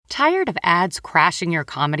Tired of ads crashing your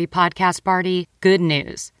comedy podcast party? Good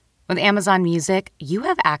news. With Amazon Music, you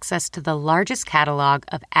have access to the largest catalog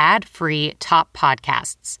of ad-free top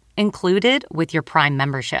podcasts, included with your Prime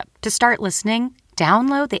membership. To start listening,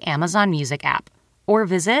 download the Amazon Music app or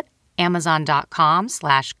visit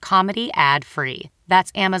amazon.com/comedy ad-free.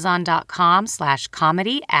 That's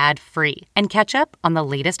amazon.com/comedy ad-free and catch up on the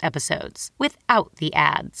latest episodes without the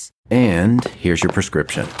ads. And here's your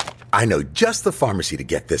prescription. I know just the pharmacy to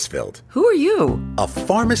get this filled. Who are you? A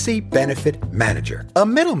pharmacy benefit manager. A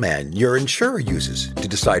middleman your insurer uses to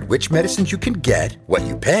decide which medicines you can get, what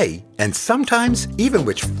you pay, and sometimes even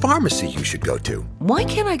which pharmacy you should go to. Why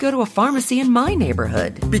can't I go to a pharmacy in my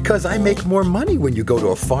neighborhood? Because I make more money when you go to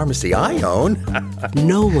a pharmacy I own.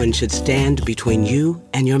 No one should stand between you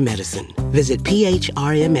and your medicine. Visit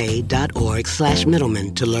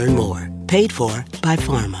phrma.org/middleman to learn more. Paid for by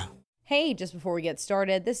Pharma. Hey, just before we get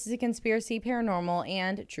started, this is a conspiracy, paranormal,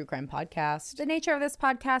 and true crime podcast. The nature of this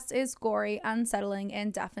podcast is gory, unsettling,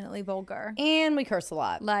 and definitely vulgar. And we curse a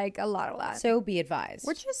lot. Like, a lot. So be advised.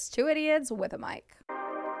 We're just two idiots with a mic.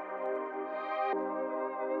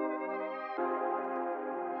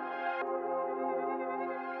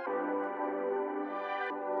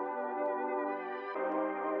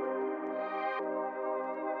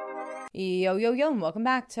 Yo, and welcome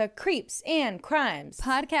back to Creeps and Crimes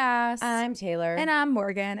Podcast. I'm Taylor. And I'm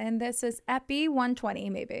Morgan, and this is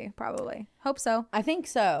Ep120, maybe, probably. Hope so. I think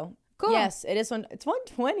so. Cool. Yes, it is. It's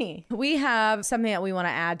 120. We have something that we want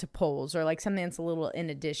to add to polls, or like something that's a little in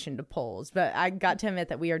addition to polls. But I got to admit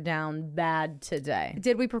that we are down bad today.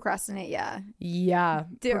 Did we procrastinate? Yeah.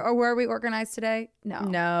 Or were we organized today?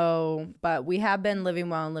 No. But we have been living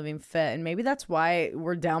well and living fit, and maybe that's why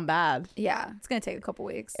we're down bad. Yeah, it's gonna take a couple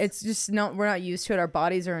weeks. It's just we're not used to it. Our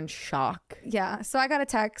bodies are in shock. Yeah. So I got a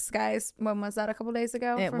text, guys. When was that? A couple days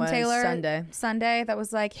ago It from was Taylor. Sunday. That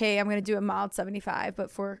was like, hey, I'm gonna do a mild 75, but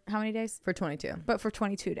for how many days? For 22. But for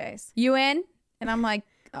 22 days. You in? And I'm like,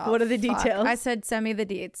 oh, what are the fuck. details? I said, send me the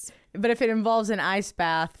deets. But if it involves an ice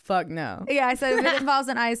bath, fuck no. Yeah, I said, if it involves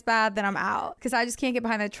an ice bath, then I'm out. Because I just can't get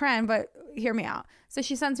behind the trend, but hear me out. So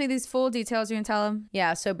she sends me these full details. You can tell them.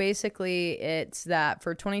 Yeah, so basically it's that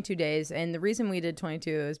for 22 days. And the reason we did 22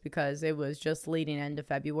 is because it was just leading into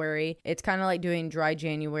February. It's kind of like doing dry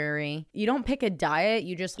January. You don't pick a diet.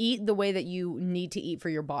 You just eat the way that you need to eat for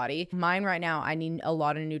your body. Mine right now, I need a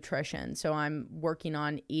lot of nutrition. So I'm working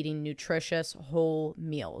on eating nutritious whole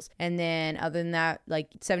meals. And then other than that, like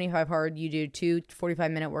 75 hard, you do 2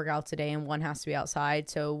 45-minute workouts a day and one has to be outside.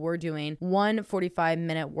 So we're doing 1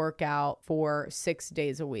 45-minute workout for 6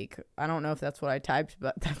 days a week. I don't know if that's what I typed,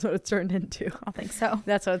 but that's what it's turned into. I think so.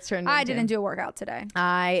 That's what it's turned into. I didn't do a workout today.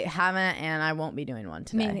 I haven't, and I won't be doing one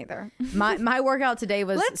today. Me neither. My workout today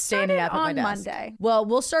was standing up at my desk. Monday. Well,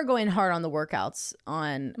 we'll start going hard on the workouts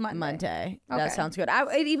on Monday. Okay. That sounds good.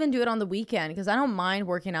 I'd even do it on the weekend because I don't mind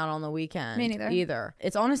working out on the weekend. Me neither. Either.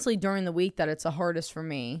 It's honestly during the week that it's the hardest for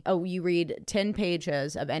me. Oh, you read 10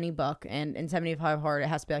 pages of any book, and in 75 hard, it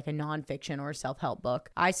has to be like a nonfiction or a self-help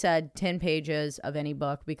book. I said 10 pages of any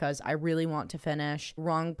book because I really want to finish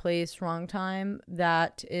Wrong Place, Wrong Time.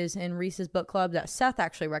 That is in Reese's book club that Seth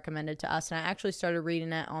actually recommended to us. And I actually started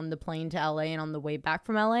reading it on the plane to LA and on the way back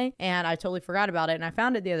from LA. And I totally forgot about it. And I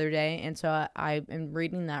found it the other day. And so I am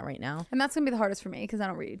reading that right now. And that's going to be the hardest for me because I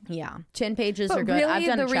don't read. Yeah. 10 pages but are good. Really, I've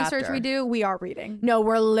done the a chapter. research we do, we are reading. No,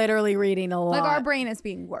 we're literally reading a lot. Like our brain is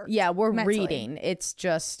being worked. Yeah, we're mentally. reading. It's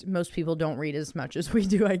just most people don't read as much as we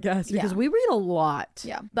do, I guess, because we read a lot.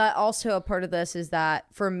 Yeah. But also a part of this is that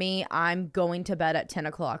for me, I'm going to bed at 10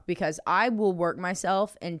 o'clock because I will work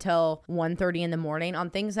myself until 1:30 in the morning on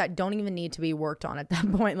things that don't even need to be worked on at that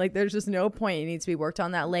point. Like there's just no point it needs to be worked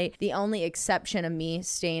on that late. The only exception of me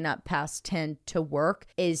staying up past 10 to work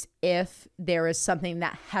is if there is something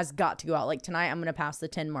that has got to go out. Like tonight, I'm going to pass the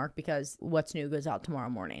 10 mark because What's New goes out tomorrow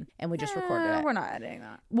morning and we just recorded it. We're not editing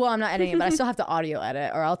that. Well, I'm not editing it, but I still have to audio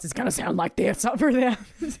edit or else it's going to sound like this for them.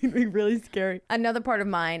 It's going to be really scary. Another part of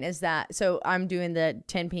mine is that, so I'm doing the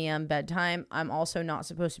 10 p.m. bedtime. I'm also not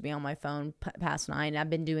supposed to be on my phone past 9. I've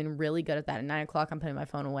been doing really good at that. At 9 o'clock, I'm putting my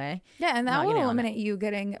phone away. Yeah, and that will eliminate you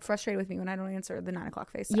getting frustrated with me when I don't answer the 9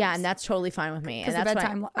 o'clock FaceTime. Yeah, and that's totally fine with me. And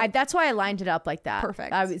that's that's why I lined it up like that.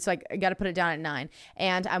 Perfect. It's like I got to put it down at 9,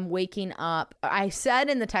 and I'm waking up. I said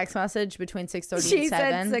in the text message between 6:30 and 7. She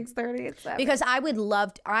said 6:30 and 7 because I would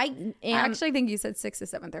love. I actually think you said 6 to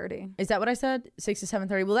 7:30. Is that what I said? 6 to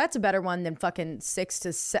 7:30. Well, that's a better one than fucking 6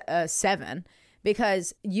 to 7.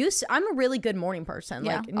 because I'm a really good morning person.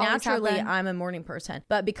 Yeah, Like always have naturally been. I'm a morning person,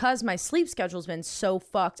 but because my sleep schedule's been so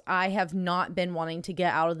fucked, I have not been wanting to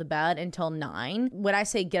get out of the bed until 9. When I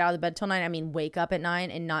say get out of the bed till 9, I mean wake up at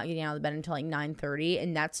 9 and not getting out of the bed until like 9:30,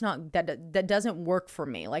 and that doesn't work for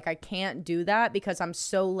me. Like I can't do that because I'm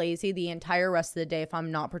so lazy the entire rest of the day if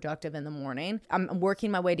I'm not productive in the morning. I'm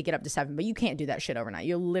working my way to get up to 7, but you can't do that shit overnight.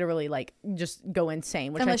 You'll literally like just go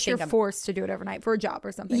insane, which Unless I think you're forced to do it overnight for a job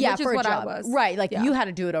or something. yeah, which is for what a job. I was. Right. Like Yeah. you had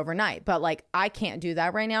to do it overnight, but like I can't do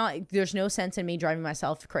that right now. There's no sense in me driving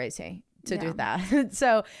myself crazy to do that.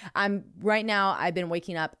 So right now I've been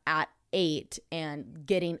waking up at 8 and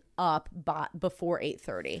getting up before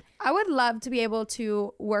 8:30. I would love to be able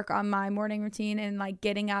to work on my morning routine and like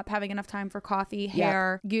getting up, having enough time for coffee,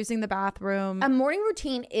 hair, using the bathroom. A morning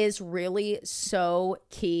routine is really so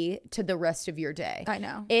key to the rest of your day. I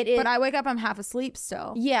know. It is. But I wake up, I'm half asleep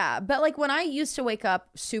still. Yeah, but like when I used to wake up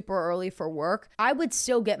super early for work, I would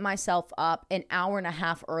still get myself up an hour and a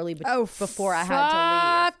half early before I had to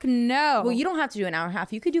leave. Fuck no. Well, you don't have to do an hour and a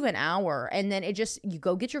half. You could do an hour, and then you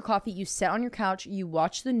go get your coffee, you sit on your couch, you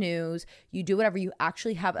watch the news, you do whatever. You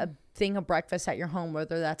actually have a thing of breakfast at your home,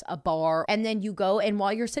 whether that's a bar, and then you go, and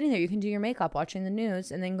while you're sitting there, you can do your makeup, watching the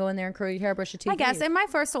news, and then go in there and curl your hair, brush your teeth. I guess, and my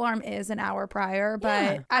first alarm is an hour prior,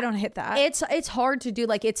 but I don't hit that. It's hard to do.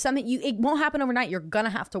 Like it's something it won't happen overnight. You're gonna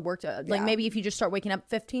have to work to like maybe if you just start waking up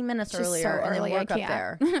 15 minutes Just earlier so and then early, work I up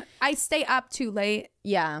can't. there. I stay up too late,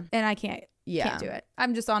 Yeah. and I can't do it.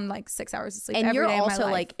 I'm just on like 6 hours of sleep. And every you're day of my also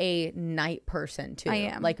life. like a night person too. I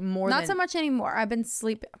am. Like more not than so much anymore. I've been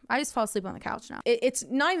sleeping. I just fall asleep on the couch now. it's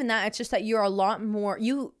not even that. It's just that you're a lot more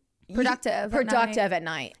Productive at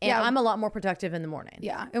night. And Yeah. I'm a lot more productive in the morning.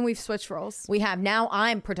 Yeah, and we've switched roles. We have now.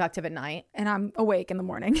 I'm productive at night. And I'm awake in the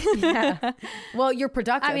morning. Well, you're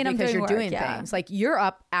productive I mean, I'm because doing you're work, doing yeah. things. Like you're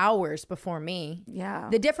up hours before me. Yeah.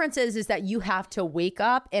 The difference is that you have to wake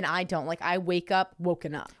up and I don't. Like I wake up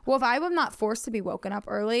woken up. Well, if I am not forced to be woken up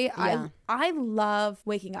early, Yeah. I love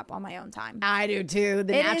waking up on my own time. I do too.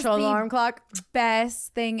 The It natural is the alarm clock.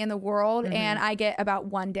 Best thing in the world, Mm-hmm. and I get about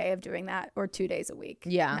 1 day of doing that, or 2 days a week.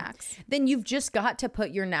 Yeah. max. Then you've just got to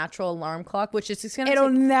put your natural alarm clock, which is just gonna It'll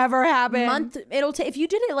take never happen. month. It'll take if you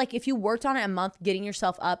did it like if you worked on it a month, getting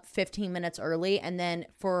yourself up 15 minutes early, and then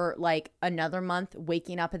for like another month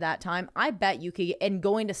waking up at that time. I bet you could and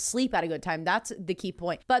going to sleep at a good time. That's the key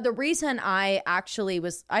point. But the reason I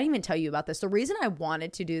didn't even tell you about this. The reason I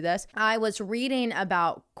wanted to do this, I was reading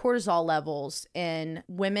about cortisol levels in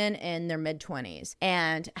women in their mid-20s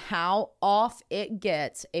and how off it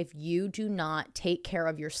gets if you do not take care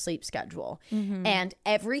of your sleep schedule. And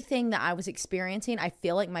everything that I was experiencing, I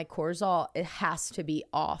feel like my cortisol, it has to be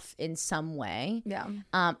off in some way. Yeah.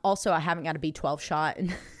 Also, I haven't got a B12 shot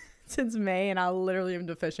since May, and I literally am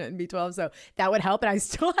deficient in B12, so that would help, and I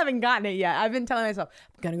still haven't gotten it yet. I've been telling myself,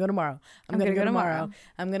 I'm gonna go tomorrow. I'm gonna go tomorrow.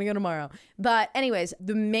 I'm gonna go tomorrow. But anyways,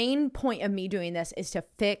 the main point of me doing this is to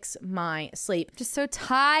fix my sleep. Just so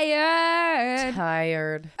tired.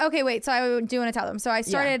 Okay, wait. So I do want to tell them. So I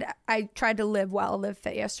tried to live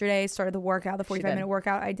fit yesterday. Started the workout, the 45-minute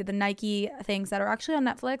workout. I did the Nike things that are actually on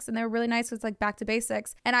Netflix, and they were really nice. It's like back to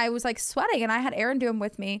basics. And I was like sweating, and I had Aaron do them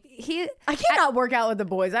with me. I cannot work out with the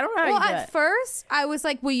boys. I don't know how Well, you do at it. first, I was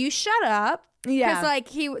like, will you shut up? Yeah. Because like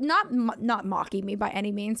he not mocking me by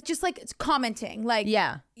any means, just like commenting like,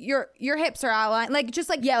 Yeah. your hips are outlined, like just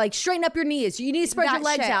like, Yeah, like straighten up your knees. You need to spread your That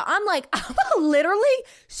legs shit. out. I'm like, I'm gonna literally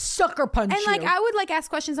sucker punch and you. like I would like ask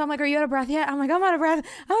questions. I'm like, are you out of breath yet? I'm like, I'm out of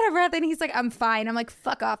breath. And he's like, I'm fine. I'm like,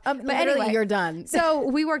 fuck off. But literally, anyway, you're done. So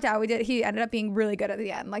we worked out. He ended up being really good at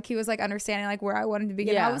the end. Like he was like understanding like where I wanted to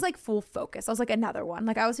begin. Yeah. I was like full focus. I was like another one.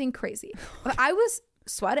 Like I was being crazy, but I was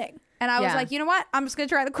sweating. And I was Yeah. like, you know what? I'm just going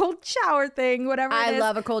to try the cold shower thing, whatever it is. I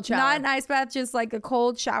love a cold shower. Not an ice bath, just like a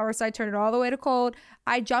cold shower. So I turned it all the way to cold.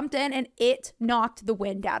 I jumped in and it knocked the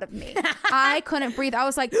wind out of me. I couldn't breathe. I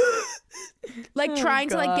was like, trying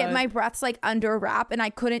to like get my breaths like under a wrap, and I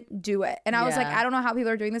couldn't do it. And I was like, Yeah. I don't know how people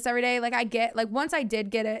are doing this every day. Like I get, like once I did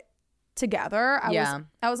get it together,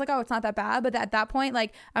 I was like, oh, it's not that bad. But at that point,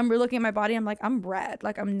 like I'm looking at my body, I'm like, I'm red.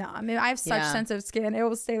 Like I'm not. I mean, I have such sensitive skin. It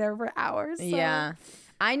will stay there for hours. So. Yeah.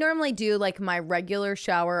 I normally do like my regular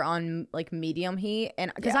shower on like medium heat,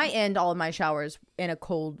 and because I end all of my showers in a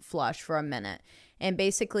cold flush for a minute. And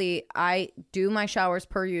basically I do my showers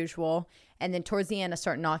per usual, and then towards the end I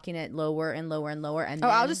start knocking it lower and lower and lower. And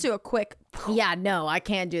I'll just do a quick. Yeah, no, I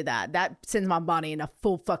can't do that. That sends my body in a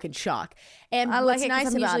full fucking shock. And I what's like it 'cause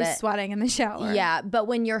nice I'm about usually it, sweating in the shower. yeah, but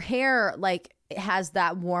when your hair like it has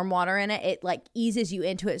that warm water in it, it like eases you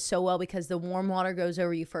into it so well because the warm water goes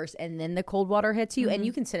over you first and then the cold water hits you, and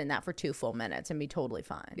you can sit in that for 2 full minutes and be totally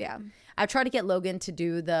fine. Yeah. I've tried to get Logan to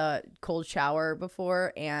do the cold shower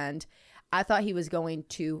before, and I thought he was going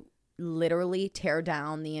to literally tear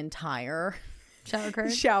down the entire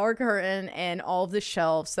shower curtain and all of the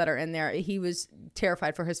shelves that are in there. He was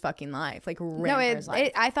terrified for his fucking life. Like,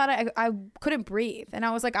 I thought I couldn't breathe, and I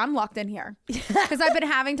was like, I'm locked in here because I've been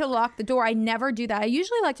having to lock the door. I never do that. I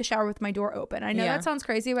usually like to shower with my door open. I know that sounds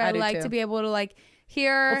crazy, but I like to be able to like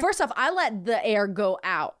hear. Well, first off, I let the air go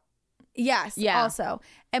out. Yes. Yeah. Also,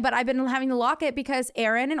 but I've been having to lock it because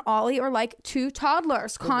Aaron and Ollie are like 2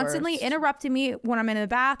 toddlers, constantly interrupting me when I'm in the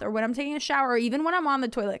bath or when I'm taking a shower, or even when I'm on the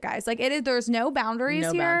toilet, guys. Like there's no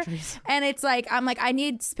boundaries here, and it's like I'm like I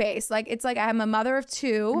need space. Like it's like I'm a mother of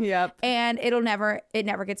 2. Yep. And it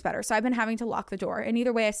never gets better. So I've been having to lock the door, and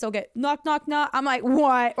either way, I still get knock knock knock. I'm like,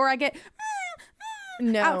 what? Or I get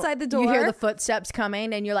outside the door. You hear the footsteps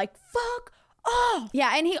coming, and you're like, fuck. Oh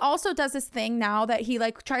yeah, and he also does this thing now that he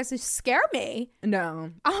like tries to scare me.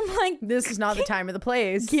 No, I'm like, this is not the time or the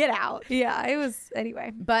place. Get out. Yeah, it was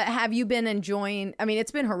anyway. But have you been enjoying? I mean,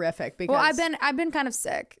 it's been horrific because I've been kind of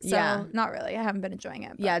sick, so not really. I haven't been enjoying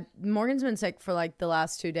it. But. Yeah, Morgan's been sick for like the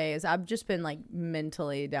last 2 days. I've just been like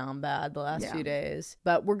mentally down bad the last few days.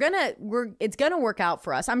 But it's gonna work out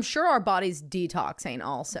for us. I'm sure our body's detoxing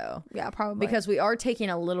also. Yeah, probably because we are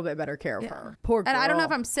taking a little bit better care of her. Poor girl. And I don't know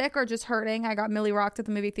if I'm sick or just hurting. I got Millie rocked at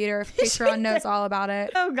the movie theater. Patreon knows all about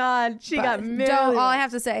it. Oh God, she got Millie. All I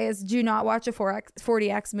have to say is do not watch a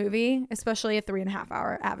 40X movie, especially a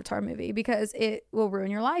 3.5-hour Avatar movie, because it will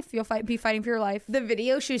ruin your life. You'll be fighting for your life. The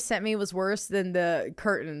video she sent me was worse than the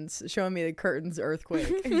curtains, showing me the curtains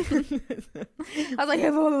earthquake. I was like,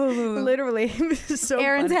 literally, it was so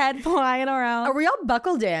Aaron's funny. head flying around. Are we all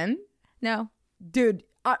buckled in? No, dude.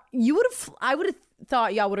 I would have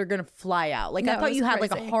thought y'all were gonna fly out. Like, no, I thought you had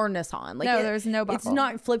like a harness on. Like, no, there's no buckle. It's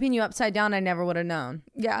not flipping you upside down. I never would have known.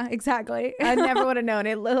 Yeah, exactly. I never would have known.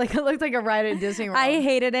 It looked like a ride at Disney World. I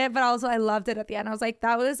hated it, but also I loved it at the end. I was like,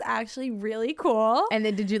 that was actually really cool. And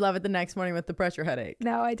then did you love it the next morning with the pressure headache?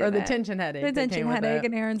 No, I didn't. Or the tension headache. The tension headache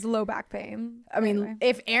and Aaron's low back pain. I mean,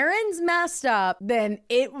 if Aaron's messed up, then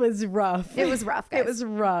it was rough. It was rough, guys. It was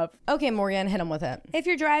rough. Okay, Morgan, hit him with it. If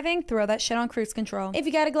you're driving, throw that shit on cruise control. If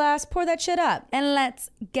you got a glass, pour that shit up. And let's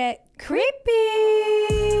get creepy.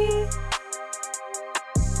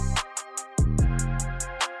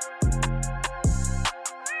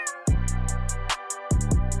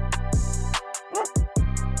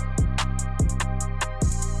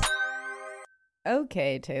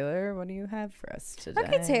 Okay, Taylor, what do you have for us today?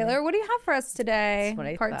 Okay, Taylor, what do you have for us today?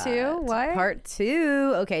 Part 2? What? Part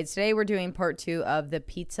 2. Okay, today we're doing part 2 of the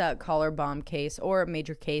pizza collar bomb case, or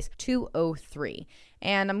major case 203.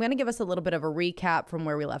 And I'm going to give us a little bit of a recap from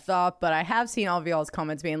where we left off, but I have seen all of y'all's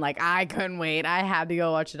comments being like, I couldn't wait. I had to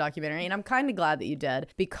go watch the documentary. And I'm kind of glad that you did,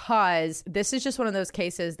 because this is just one of those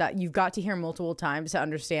cases that you've got to hear multiple times to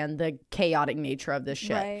understand the chaotic nature of this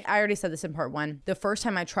shit. Right. I already said this in part 1. The first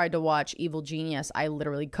time I tried to watch Evil Genius, I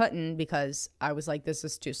literally couldn't, because I was like, this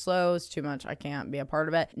is too slow. It's too much. I can't be a part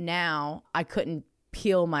of it. Now I couldn't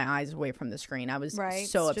peel my eyes away from the screen. I was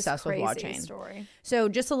so obsessed with watching. Story. So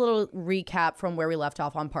just a little recap from where we left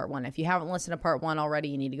off on part 1. If you haven't listened to part 1 already,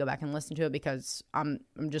 you need to go back and listen to it, because I'm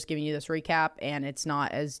just giving you this recap and it's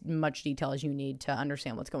not as much detail as you need to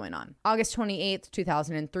understand what's going on. August 28th,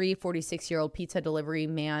 2003, 46-year-old pizza delivery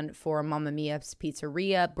man for Mamma Mia's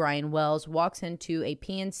Pizzeria, Brian Wells, walks into a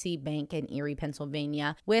PNC bank in Erie,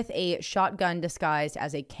 Pennsylvania with a shotgun disguised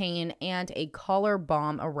as a cane and a collar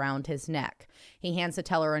bomb around his neck. He hands the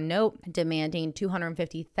teller a note demanding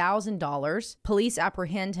 $250,000. Police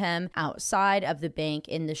apprehend him outside of the bank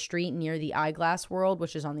in the street near the Eyeglass World,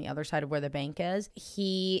 which is on the other side of where the bank is.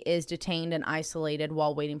 He is detained and isolated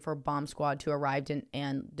while waiting for a bomb squad to arrive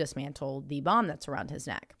and dismantle the bomb that's around his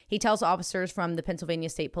neck. He tells officers from the Pennsylvania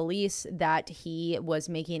State Police that he was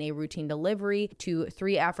making a routine delivery to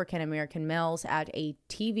 3 African-American males at a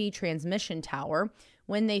TV transmission tower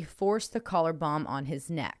when they forced the collar bomb on his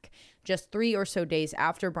neck. Just 3 or so days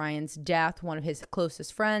after Brian's death, one of his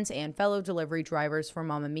closest friends and fellow delivery drivers for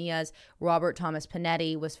Mamma Mia's, Robert Thomas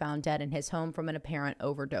Panetti, was found dead in his home from an apparent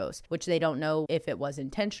overdose, which they don't know if it was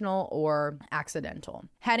intentional or accidental.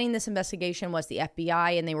 Heading this investigation was the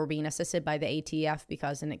FBI, and they were being assisted by the ATF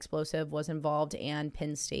because an explosive was involved, and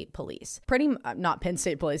Penn State Police. Not Penn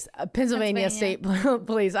State Police, Pennsylvania State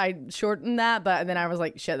Police. I shortened that, but then I was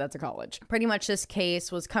like, shit, that's a college. Pretty much this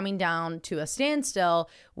case was coming down to a standstill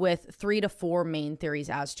with 3 to 4 main theories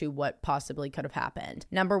as to what possibly could have happened.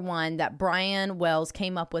 Number one, that Brian Wells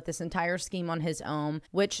came up with this entire scheme on his own,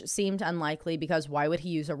 which seemed unlikely because why would he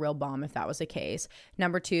use a real bomb if that was the case?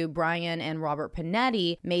 Number two, Brian and Robert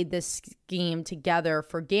Panetti made this scheme together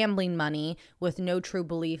for gambling money with no true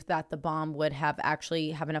belief that the bomb would have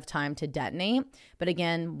enough time to detonate. But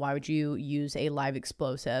again, why would you use a live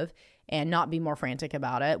explosive and not be more frantic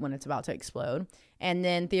about it when it's about to explode? And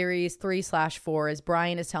then theories 3/4 is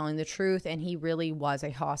Brian is telling the truth and he really was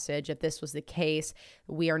a hostage. If this was the case,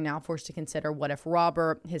 we are now forced to consider what if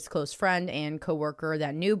Robert, his close friend and coworker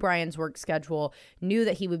that knew Brian's work schedule, knew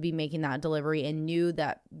that he would be making that delivery and knew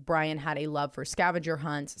that Brian had a love for scavenger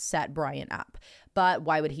hunts, set Brian up. But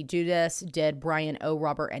why would he do this? Did Brian owe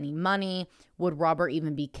Robert any money? Would Robert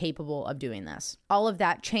even be capable of doing this? All of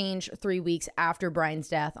that changed 3 weeks after Brian's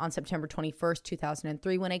death on September 21st,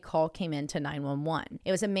 2003, when a call came in to 911.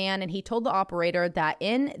 It was a man, and he told the operator that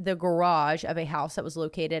in the garage of a house that was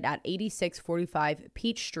located at 8645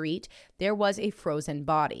 Peach Street, there was a frozen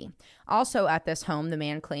body. Also at this home, the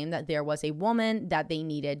man claimed that there was a woman that they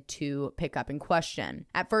needed to pick up and question.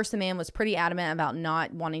 At first, the man was pretty adamant about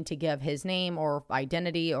not wanting to give his name or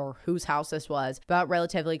identity or whose house this was, but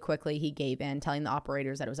relatively quickly he gave in, telling the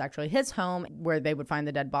operators that it was actually his home where they would find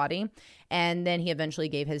the dead body. And then he eventually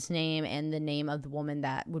gave his name and the name of the woman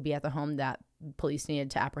that would be at the home that police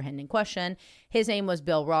needed to apprehend and question. His name was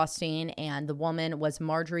Bill Rothstein, and the woman was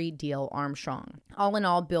Marjorie Deal Armstrong. All in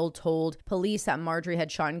all, Bill told police that Marjorie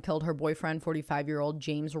had shot and killed her boyfriend, 45-year-old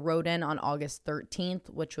James Roden, on August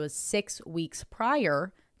 13th, which was 6 weeks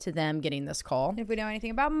prior to them getting this call. If we know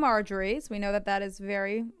anything about Marjorie's, we know that that is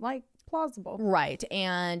very, plausible. Right.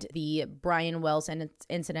 And the Brian Wells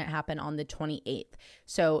incident happened on the 28th.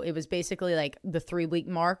 So it was basically like the 3-week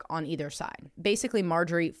mark on either side. Basically,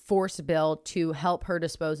 Marjorie forced Bill to help her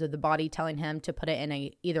dispose of the body, telling him to put it in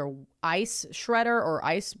a either ice shredder or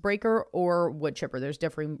ice breaker or wood chipper. There's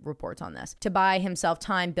differing reports on this. To buy himself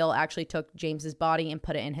time, Bill actually took James's body and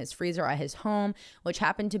put it in his freezer at his home, which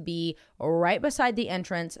happened to be right beside the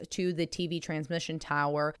entrance to the TV transmission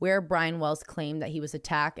tower where Brian Wells claimed that he was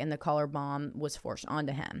attacked and the collar bomb was forced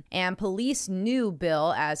onto him. And police knew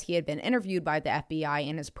Bill as he had been interviewed by the FBI,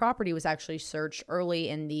 and his property was actually searched early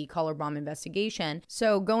in the collar bomb investigation.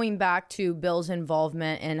 So going back to Bill's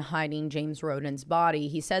involvement in hiding James Roden's body,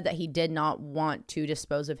 he said that he did not want to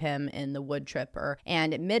dispose of him in the wood chipper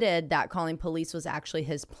and admitted that calling police was actually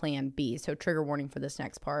his plan B. So trigger warning for this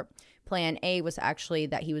next part. Plan A was actually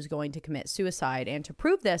that he was going to commit suicide. And to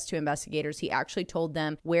prove this to investigators, he actually told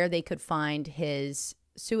them where they could find his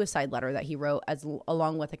suicide letter that he wrote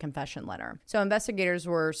along with a confession letter. So investigators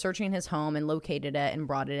were searching his home and located it and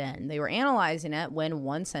brought it in. They were analyzing it when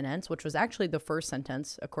one sentence, which was actually the first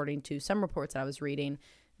sentence, according to some reports that I was reading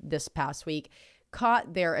this past week,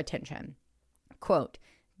 caught their attention. Quote,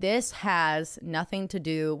 "This has nothing to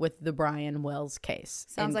do with the Brian Wells case."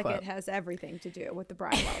 Sounds like it has everything to do with the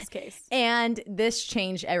Brian Wells case. And this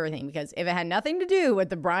changed everything, because if it had nothing to do with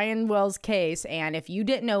the Brian Wells case, and if you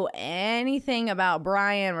didn't know anything about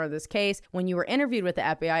Brian or this case when you were interviewed with the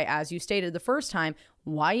FBI, as you stated the first time,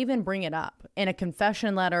 why even bring it up in a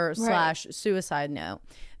confession letter / suicide note?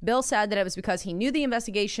 Bill said that it was because he knew the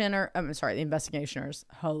investigators.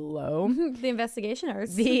 Hello? The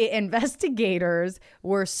investigators. The investigators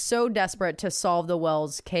were so desperate to solve the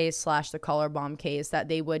Wells case / the collar bomb case that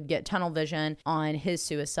they would get tunnel vision on his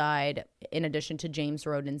suicide in addition to James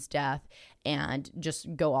Roden's death and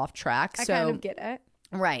just go off track. I kind of get it.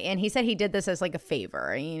 Right. And he said he did this as like a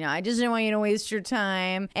favor. I just didn't want you to waste your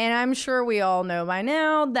time. And I'm sure we all know by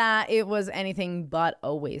now that it was anything but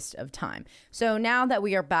a waste of time. So now that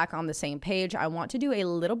we are back on the same page, I want to do a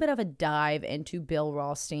little bit of a dive into Bill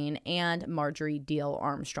Rothstein and Marjorie Deal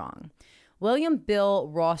Armstrong. William Bill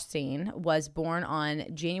Rothstein was born on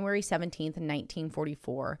January 17th,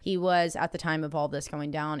 1944. He was, at the time of all this going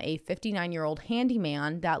down, a 59-year-old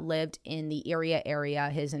handyman that lived in the area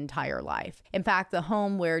his entire life. In fact, the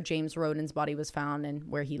home where James Roden's body was found and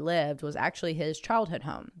where he lived was actually his childhood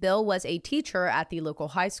home. Bill was a teacher at the local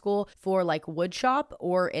high school for wood shop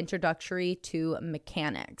or introductory to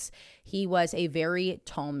mechanics. He was a very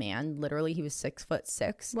tall man. Literally, he was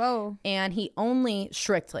 6'6". Whoa. And he only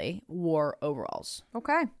strictly wore overalls.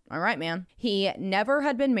 Okay. All right, man. He never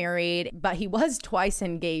had been married, but he was twice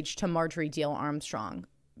engaged to Marjorie Deal Armstrong.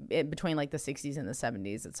 between like the 60s and the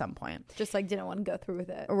 70s at some point. Just like didn't want to go through with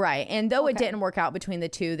it. Right. And though it didn't work out between the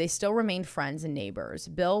two, they still remained friends and neighbors.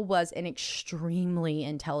 Bill was an extremely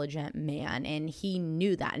intelligent man, and he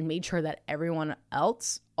knew that and made sure that everyone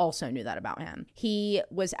else also knew that about him. He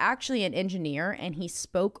was actually an engineer, and he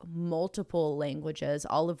spoke multiple languages,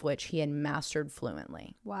 all of which he had mastered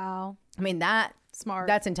fluently. Wow. I mean,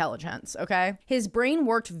 that's intelligence, okay? His brain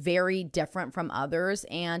worked very different from others,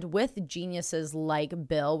 and with geniuses like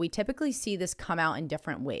Bill, we typically see this come out in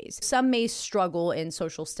different ways. Some may struggle in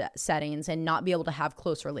social settings and not be able to have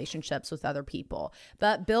close relationships with other people,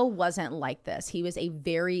 but Bill wasn't like this. He was a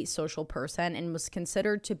very social person and was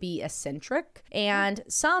considered to be eccentric, and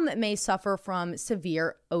some may suffer from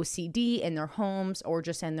severe OCD in their homes or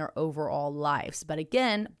just in their overall lives. But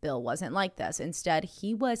again, Bill wasn't like this. Instead,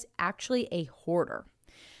 he was actually a hoarder.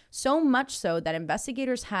 So much so that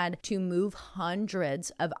investigators had to move hundreds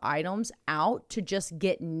of items out to just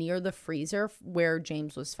get near the freezer where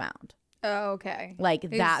James was found. Oh, okay. Like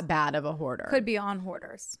that bad of a hoarder. Could be on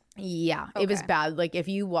hoarders. Yeah, it was bad. Like if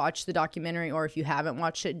you watch the documentary or if you haven't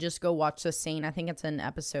watched it, just go watch the scene. I think it's in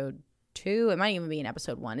episode 2. It might even be in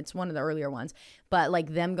episode 1. It's one of the earlier ones. But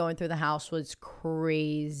like them going through the house was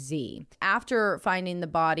crazy. After finding the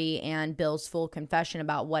body and Bill's full confession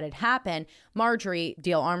about what had happened, Marjorie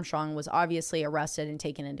Dale Armstrong was obviously arrested and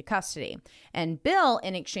taken into custody. And Bill,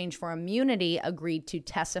 in exchange for immunity, agreed to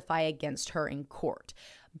testify against her in court.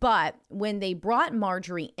 But when they brought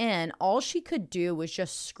Marjorie in, all she could do was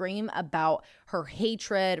just scream about her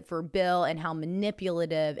hatred for Bill and how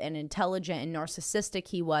manipulative and intelligent and narcissistic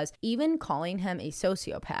he was, even calling him a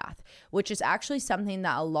sociopath, which is actually something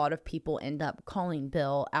that a lot of people end up calling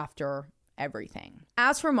Bill after everything.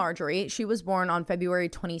 As for Marjorie, she was born on February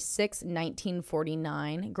 26,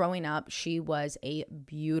 1949. Growing up, she was a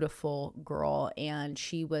beautiful girl, and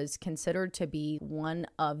she was considered to be one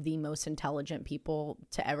of the most intelligent people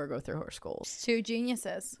to ever go through her schools. 2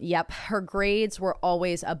 geniuses. Yep. Her grades were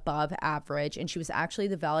always above average, and she was actually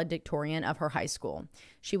the valedictorian of her high school.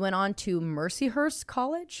 She went on to Mercyhurst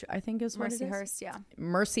College, I think is what it is. Mercyhurst, yeah.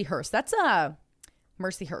 Mercyhurst. That's a...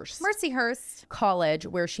 Mercyhurst College,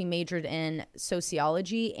 where she majored in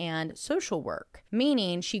sociology and social work,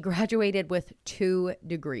 meaning she graduated with 2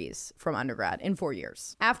 degrees from undergrad in 4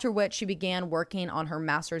 years, after which she began working on her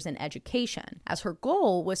master's in education, as her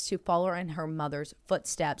goal was to follow in her mother's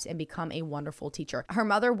footsteps and become a wonderful teacher. Her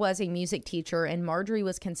mother was a music teacher, and Marjorie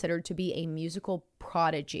was considered to be a musical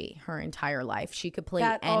prodigy her entire life. She could play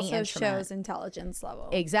any instrument. That also shows intelligence level.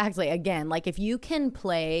 Exactly. Again, like if you can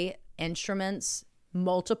play instruments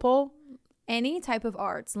multiple, any type of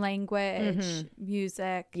arts, language,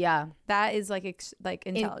 music, that is like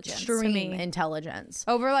intelligence, extreme intelligence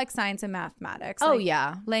over like science and mathematics. Oh like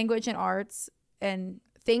yeah, language and arts and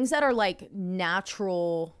things that are like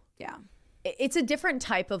natural. Yeah, it's a different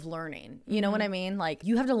type of learning. You know what I mean? Like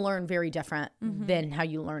you have to learn very different than how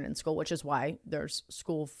you learn in school, which is why there's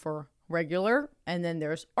school for regular and then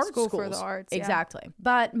there's art school schools for the arts. Exactly.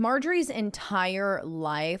 But Marjorie's entire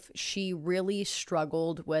life, she really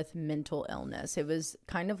struggled with mental illness. It was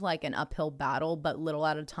kind of like an uphill battle, but little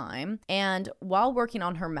at a time. And while working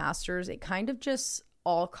on her master's, it kind of just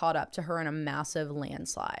all caught up to her in a massive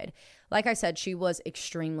landslide. Like I said, she was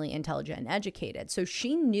extremely intelligent and educated. So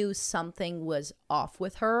she knew something was off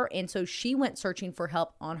with her. And so she went searching for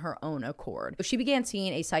help on her own accord. She began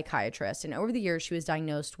seeing a psychiatrist. And over the years, she was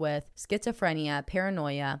diagnosed with schizophrenia,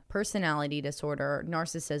 paranoia, personality disorder,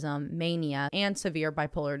 narcissism, mania, and severe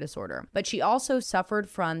bipolar disorder. But she also suffered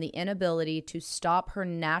from the inability to stop her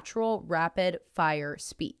natural rapid fire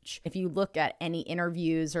speech. If you look at any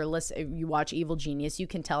interviews or listen, if you watch Evil Genius, you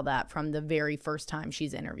can tell that from the very first time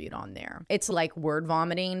she's interviewed on there. It's like word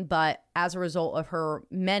vomiting, but as a result of her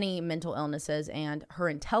many mental illnesses and her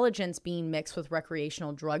intelligence being mixed with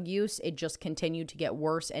recreational drug use, it just continued to get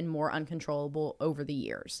worse and more uncontrollable over the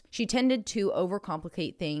years. She tended to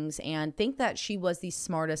overcomplicate things and think that she was the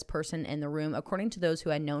smartest person in the room, according to those who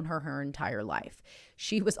had known her entire life.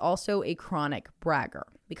 She was also a chronic bragger.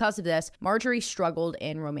 Because of this, Marjorie struggled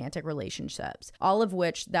in romantic relationships, all of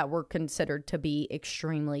which that were considered to be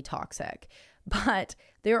extremely toxic. But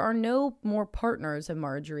there are no more partners of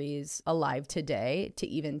Marjorie's alive today to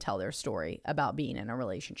even tell their story about being in a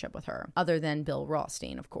relationship with her, other than Bill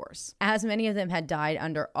Rothstein, of course, as many of them had died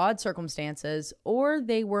under odd circumstances or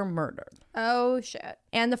they were murdered. Oh, shit.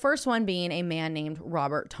 And the first one being a man named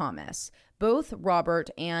Robert Thomas. Both Robert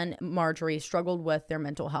and Marjorie struggled with their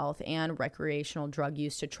mental health and recreational drug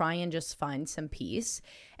use to try and just find some peace.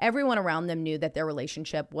 Everyone around them knew that their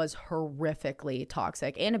relationship was horrifically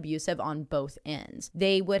toxic and abusive on both ends. They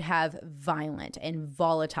they would have violent and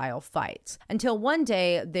volatile fights until one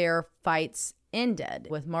day their fights ended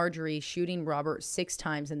with Marjorie shooting Robert 6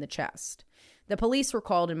 times in the chest. The police were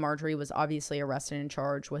called and Marjorie was obviously arrested and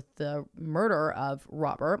charged with the murder of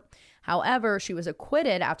Robert. However, she was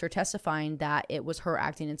acquitted after testifying that it was her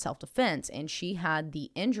acting in self-defense and she had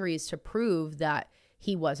the injuries to prove that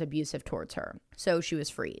he was abusive towards her. So she was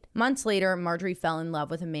freed. Months later, Marjorie fell in love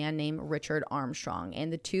with a man named Richard Armstrong,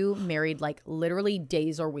 and the two married like literally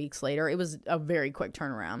days or weeks later. It was a very quick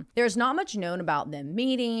turnaround. There's not much known about them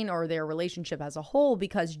meeting or their relationship as a whole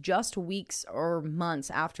because just weeks or months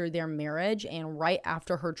after their marriage and right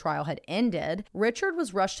after her trial had ended, Richard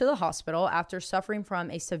was rushed to the hospital after suffering from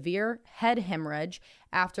a severe head hemorrhage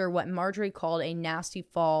after what Marjorie called a nasty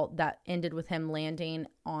fall that ended with him landing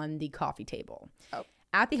on the coffee table. Oh.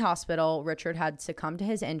 At the hospital, Richard had succumbed to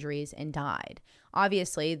his injuries and died.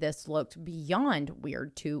 Obviously, this looked beyond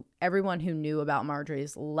weird to everyone who knew about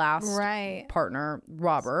Marjorie's last partner,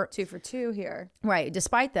 Robert. 2 for 2 here. Right.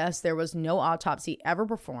 Despite this, there was no autopsy ever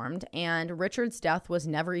performed, and Richard's death was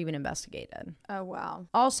never even investigated. Oh, wow.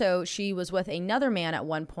 Also, she was with another man at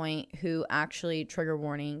one point who actually, trigger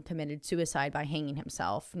warning, committed suicide by hanging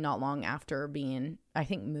himself not long after being, I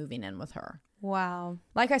think, moving in with her. Wow.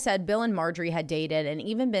 Like I said, Bill and Marjorie had dated and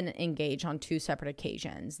even been engaged on 2 separate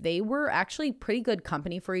occasions. They were actually pretty good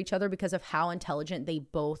company for each other because of how intelligent they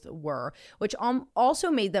both were, which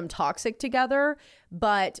also made them toxic together.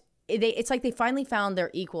 But it's like they finally found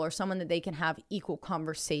their equal or someone that they can have equal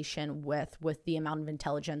conversation with the amount of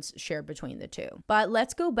intelligence shared between the two. But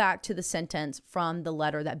let's go back to the sentence from the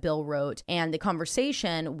letter that Bill wrote and the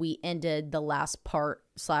conversation we ended the last part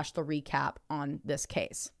 / the recap on this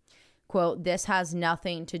case. Quote, "This has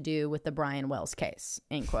nothing to do with the Brian Wells case,"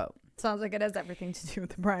 end quote. Sounds like it has everything to do with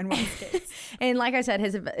the Brian Wells case. And like I said,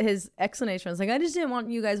 his explanation was like, I just didn't want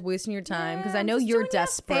you guys wasting your time because I know you're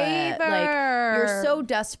desperate. Like, you're so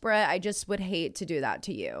desperate. I just would hate to do that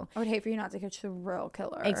to you. I would hate for you not to catch the real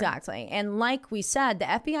killer. Exactly. And like we said, the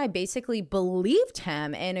FBI basically believed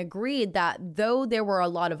him and agreed that though there were a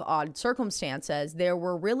lot of odd circumstances, there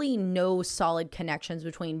were really no solid connections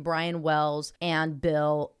between Brian Wells and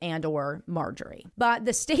Bill and or Marjorie. But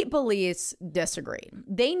the state police disagreed.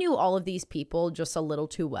 They knew all of these people just a little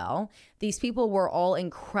too well. These people were all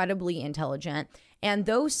incredibly intelligent. And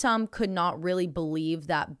though some could not really believe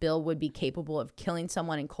that Bill would be capable of killing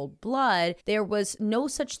someone in cold blood, there was no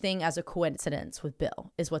such thing as a coincidence with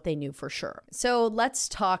Bill, is what they knew for sure. So let's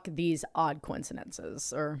talk these odd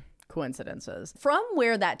coincidences From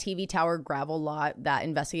where that TV tower gravel lot that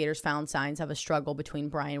investigators found signs of a struggle between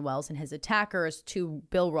Brian Wells and his attackers to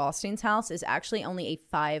Bill Rothstein's house is actually only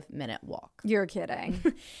a 5-minute walk. You're kidding.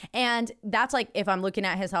 And that's like if I'm looking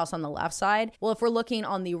at his house on the left side. Well, if we're looking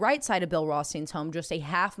on the right side of Bill Rothstein's home, just a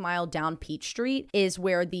half mile down Peach Street is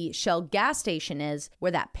where the Shell gas station is,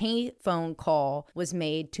 where that pay phone call was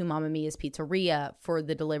made to Mamma Mia's Pizzeria for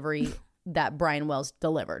the delivery that Brian Wells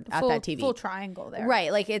delivered at that TV. Full triangle there.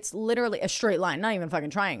 Right. Like it's literally a straight line, not even a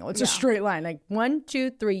fucking triangle. It's a straight line. Like 1,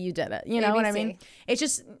 2, 3, you did it. You know what I mean? It's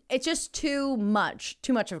just too much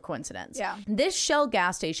of a coincidence. Yeah. This Shell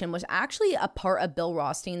gas station was actually a part of Bill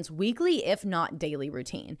Rothstein's weekly, if not daily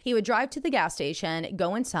routine. He would drive to the gas station,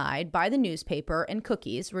 go inside, buy the newspaper and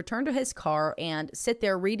cookies, return to his car and sit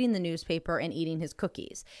there reading the newspaper and eating his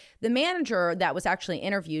cookies. The manager that was actually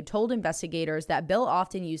interviewed told investigators that Bill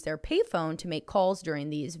often used their payphone to make calls during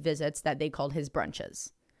these visits that they called his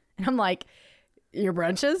brunches. And I'm like, your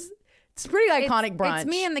brunches? It's a pretty iconic brunch. It's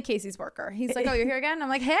me and the Casey's worker. He's like, oh, you're here again? I'm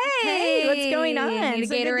like, Hey, what's going on? Need a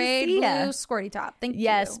So good to Gatorade see ya. blue squirty top. Thank you.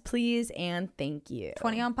 Yes, please and thank you.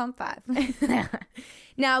 20 on pump 5.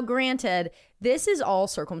 Now, granted, this is all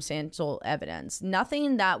circumstantial evidence.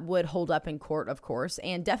 Nothing that would hold up in court, of course,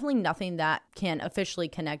 and definitely nothing that can officially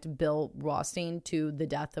connect Bill Rothstein to the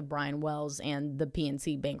death of Brian Wells and the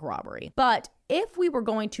PNC Bank robbery. But if we were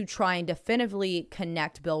going to try and definitively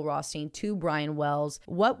connect Bill Rothstein to Brian Wells,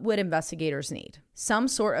 what would investigators need? Some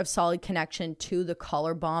sort of solid connection to the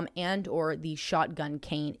collar bomb and or the shotgun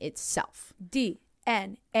cane itself.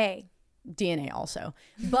 DNA also.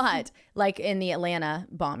 But like in the Atlanta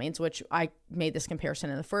bombings, which I made this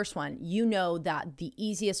comparison in the first one, you know that the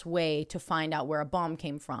easiest way to find out where a bomb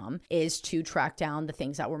came from is to track down the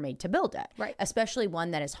things that were made to build it. Right. Especially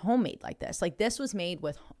one that is homemade like this. Like this was made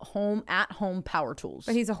with at-home power tools.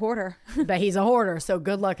 But he's a hoarder. So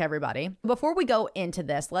good luck, everybody. Before we go into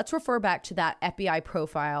this, let's refer back to that FBI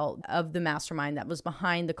profile of the mastermind that was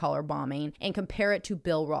behind the collar bombing and compare it to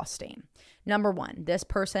Bill Rothstein. Number 1, this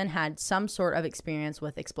person had some sort of experience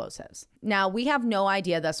with explosives. Now, we have no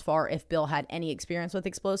idea thus far if Bill had had any experience with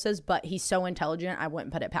explosives, but he's so intelligent, I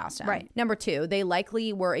wouldn't put it past him. Right. Number 2, they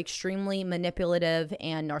likely were extremely manipulative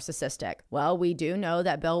and narcissistic. Well, we do know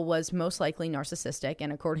that Bill was most likely narcissistic,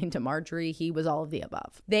 and according to Marjorie, he was all of the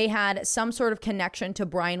above. They had some sort of connection to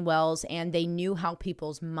Brian Wells, and they knew how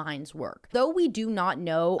people's minds work. Though we do not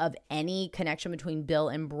know of any connection between Bill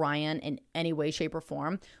and Brian in any way, shape, or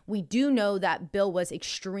form, we do know that Bill was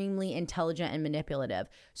extremely intelligent and manipulative,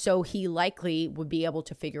 so he likely would be able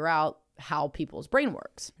to figure out how people's brain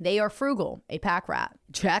works. They are frugal, a pack rat.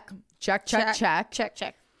 Check.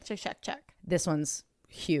 This one's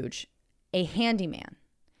huge. A handyman.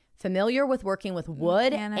 Familiar with working with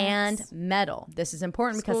wood and metal. This is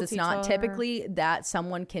important because it's not typically that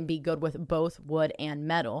someone can be good with both wood and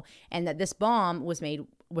metal, and that this bomb was made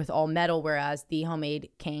with all metal, whereas the homemade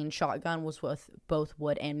cane shotgun was with both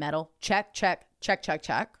wood and metal. Check.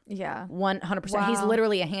 Yeah. 100%. Wow. He's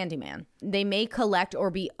literally a handyman. They may collect or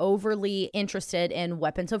be overly interested in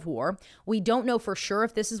weapons of war. We don't know for sure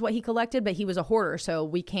if this is what he collected, but he was a hoarder, so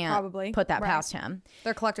we can't Probably. put that Right. past him.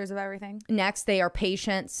 They're collectors of everything. Next, they are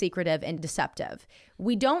patient, secretive, and deceptive.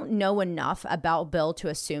 We don't know enough about Bill to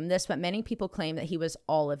assume this, but many people claim that he was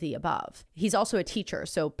all of the above. He's also a teacher,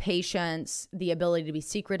 so patience, the ability to be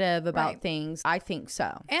secretive about Right. things, I think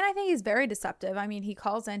so. And I think he's very deceptive. I mean, he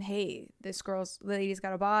calls in, hey, this lady's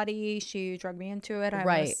got a body. She drugged me into it.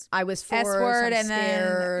 I was forced, S-word, I'm and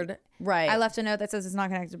scared. then Right. I left a note that says it's not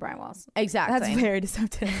connected to Brian Wells. Exactly. That's very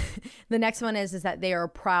deceptive. The next one is that they are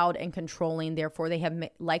proud and controlling. Therefore, they have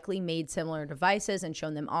likely made similar devices and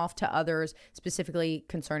shown them off to others, specifically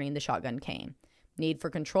concerning the shotgun cane. Need for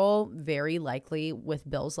control, very likely with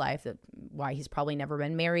Bill's life, that why he's probably never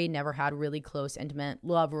been married, never had really close, intimate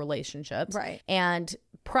love relationships. Right. And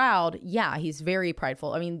proud, yeah, he's very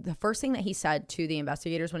prideful. I mean, the first thing that he said to the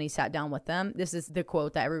investigators when he sat down with them, this is the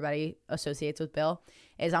quote that everybody associates with Bill,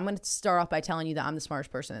 is, I'm going to start off by telling you that I'm the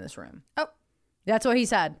smartest person in this room. Oh. That's what he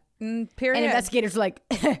said. Period. And investigators were like,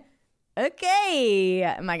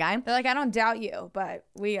 okay, my guy. They're like, I don't doubt you, but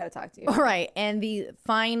we got to talk to you. All right. And the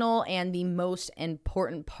final and the most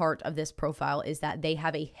important part of this profile is that they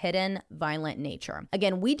have a hidden violent nature.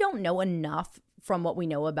 Again, we don't know enough from what we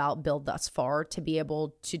know about Bill thus far to be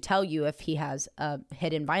able to tell you if he has a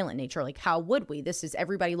hidden violent nature. Like, how would we? This is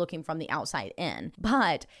everybody looking from the outside in.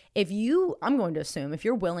 But I'm going to assume if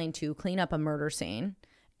you're willing to clean up a murder scene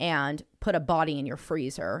and put a body in your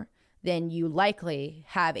freezer, then you likely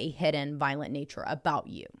have a hidden violent nature about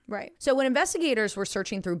you. Right. So when investigators were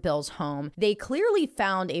searching through Bill's home, they clearly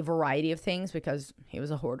found a variety of things because he was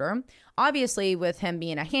a hoarder. Obviously, with him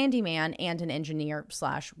being a handyman and an engineer /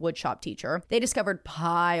 woodshop teacher, they discovered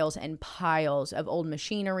piles and piles of old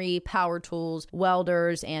machinery, power tools,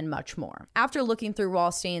 welders, and much more. After looking through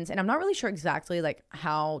Rothstein's, and I'm not really sure exactly like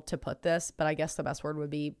how to put this, but I guess the best word would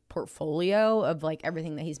be portfolio of like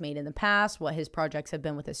everything that he's made in the past, what his projects have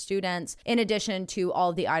been with his students, in addition to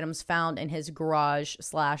all of the items found in his garage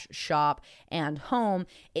 / shop and home,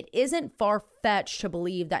 it isn't far-fetched to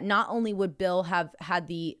believe that not only would Bill have had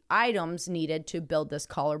the items needed to build this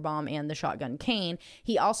collar bomb and the shotgun cane,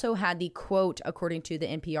 he also had the, quote, according to the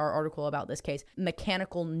NPR article about this case,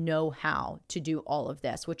 mechanical know-how to do all of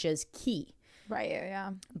this, which is key. Right,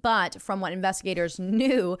 yeah. But from what investigators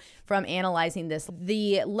knew from analyzing this,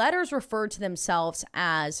 the letters referred to themselves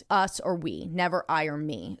as us or we, never I or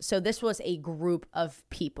me. So this was a group of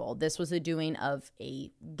people. This was the doing of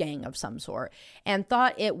a gang of some sort, and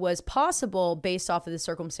thought it was possible, based off of the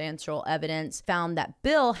circumstantial evidence, found that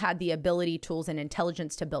Bill had the ability, tools, and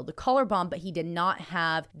intelligence to build a collar bomb, but he did not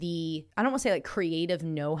have the, I don't want to say like creative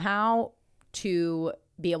know-how to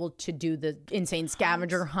be able to do the insane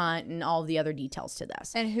scavenger hunt and all the other details to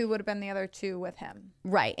this. And who would have been the other two with him?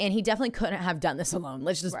 Right. And he definitely couldn't have done this alone.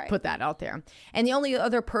 Let's just put that out there. And the only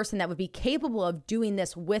other person that would be capable of doing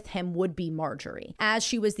this with him would be Marjorie, as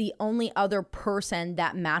she was the only other person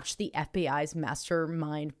that matched the FBI's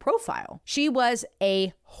mastermind profile. She was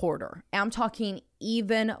a hoarder. I'm talking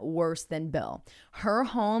even worse than Bill. Her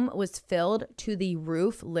home was filled to the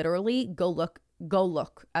roof, literally. Go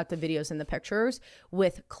look at the videos and the pictures,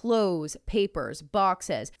 with clothes, papers,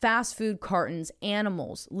 boxes, fast food cartons,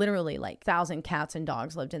 animals, literally like 1,000 cats and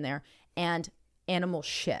dogs lived in there, and animal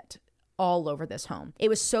shit all over this home. It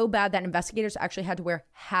was so bad that investigators actually had to wear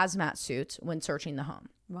hazmat suits when searching the home.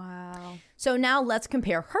 Wow. So now let's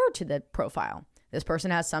compare her to the profile. This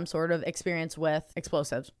person has some sort of experience with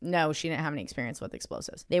explosives. No, she didn't have any experience with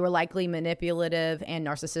explosives. They were likely manipulative and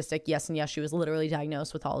narcissistic. Yes, and yes, she was literally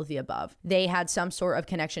diagnosed with all of the above. They had some sort of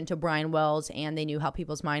connection to Brian Wells, and they knew how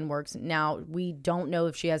people's mind works. Now, we don't know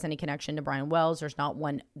if she has any connection to Brian Wells. There's not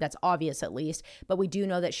one that's obvious, at least, but we do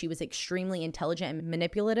know that she was extremely intelligent and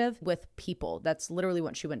manipulative with people. That's literally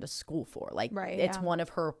what she went to school for. Like, it's one of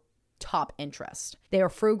her top interest. They are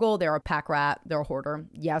frugal, they're a pack rat, they're a hoarder.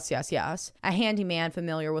 Yes, yes, yes. A handyman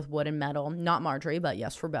familiar with wood and metal, not Marjorie, but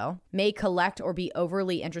yes for Bill. May collect or be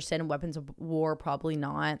overly interested in weapons of war, probably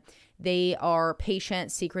not. They are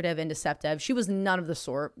patient, secretive, and deceptive. She was none of the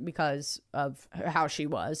sort because of how she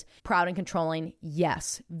was. Proud and controlling,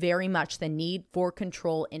 yes. Very much the need for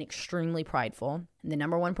control and extremely prideful. And the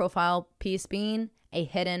number one profile piece being a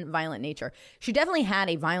hidden violent nature. She definitely had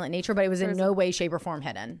a violent nature, but it was in no way, shape, or form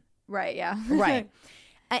hidden. Right, yeah. Right.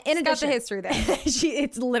 In addition, got the history there.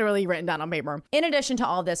 It's literally written down on paper. In addition to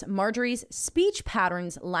all this, Marjorie's speech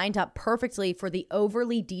patterns lined up perfectly for the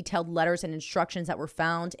overly detailed letters and instructions that were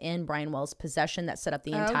found in Brian Wells' possession that set up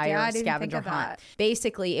the entire scavenger hunt.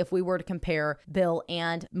 Basically, if we were to compare Bill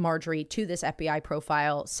and Marjorie to this FBI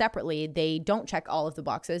profile separately, they don't check all of the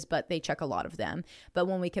boxes, but they check a lot of them. But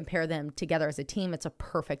when we compare them together as a team, it's a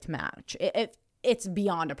perfect match. It's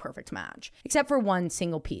beyond a perfect match, except for one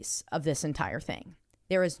single piece of this entire thing.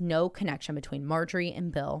 There is no connection between Marjorie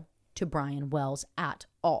and Bill to Brian Wells at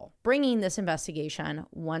all, bringing this investigation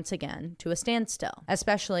once again to a standstill,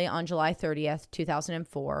 especially on July 30th,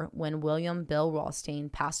 2004, when William Bill Rothstein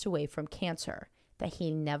passed away from cancer that he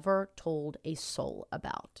never told a soul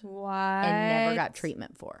about. What? And never got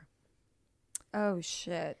treatment for. Oh,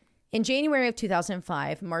 shit. In January of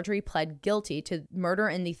 2005, Marjorie pled guilty to murder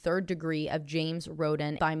in the third degree of James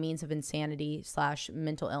Roden by means of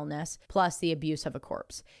insanity/mental illness, plus the abuse of a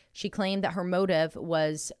corpse. She claimed that her motive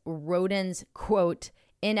was Roden's, quote,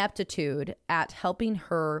 ineptitude at helping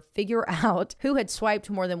her figure out who had swiped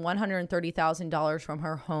more than $130,000 from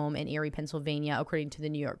her home in Erie, Pennsylvania, according to the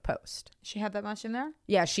New York Post. She had that much in there?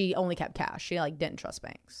 Yeah, she only kept cash. She didn't trust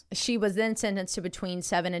banks. She was then sentenced to between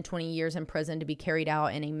 7 and 20 years in prison to be carried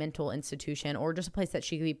out in a mental institution or just a place that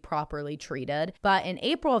she could be properly treated. But in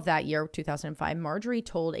April of that year, 2005, Marjorie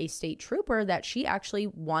told a state trooper that she actually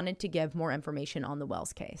wanted to give more information on the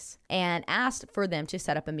Wells case and asked for them to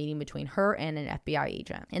set up a meeting between her and an FBI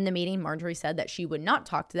agent. In the meeting, Marjorie said that she would not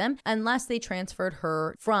talk to them unless they transferred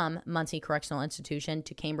her from Muncie Correctional Institution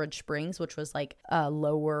to Cambridge Springs, which was like a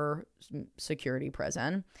lower security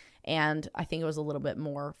prison. And I think it was a little bit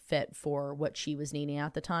more fit for what she was needing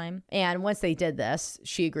at the time. And once they did this,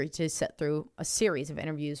 she agreed to sit through a series of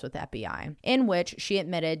interviews with the FBI in which she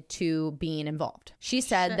admitted to being involved. She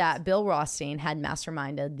said that Bill Rothstein had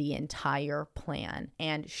masterminded the entire plan.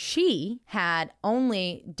 And she had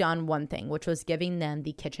only done one thing, which was giving them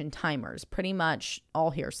the kitchen timers. Pretty much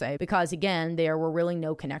all hearsay. Because again, there were really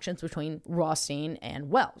no connections between Rothstein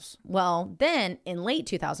and Wells. Well, then in late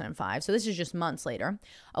 2005, so this is just months later,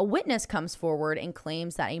 a witness comes forward and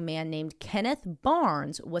claims that a man named Kenneth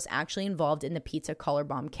Barnes was actually involved in the pizza collar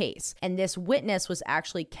bomb case. And this witness was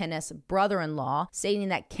actually Kenneth's brother-in-law, stating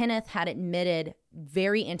that Kenneth had admitted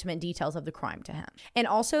very intimate details of the crime to him. And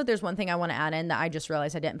also, there's one thing I want to add in that I just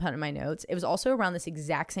realized I didn't put in my notes. It was also around this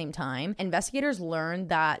exact same time, investigators learned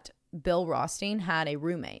that Bill Rothstein had a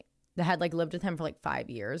roommate that had lived with him for 5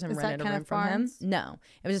 years and rented a room from him. No,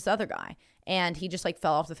 it was this other guy. And he just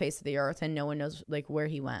fell off the face of the earth and no one knows where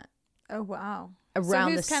he went. Oh, wow.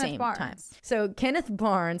 Around the same time. So Kenneth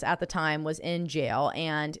Barnes at the time was in jail,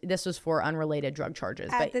 and this was for unrelated drug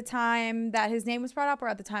charges. At the time that his name was brought up, or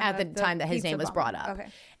at the time? At the time that his name was brought up. Okay.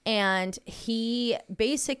 And he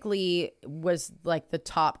basically was the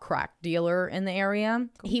top crack dealer in the area.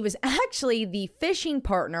 Cool. He was actually the fishing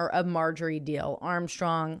partner of Marjorie Deal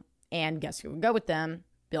Armstrong, and guess who would go with them?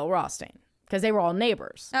 Bill Rothstein. Because they were all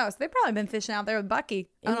neighbors. Oh, so they've probably been fishing out there with Bucky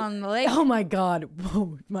out on the lake. Oh my God.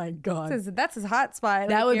 Oh my God. That's his hot spot.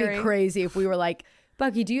 That would be crazy if we were like,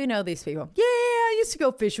 Bucky, do you know these people? Yeah, I used to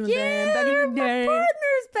go fishing with them back in the day.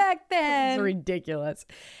 Partners back then. It's ridiculous.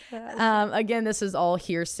 Again, this is all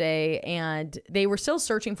hearsay, and they were still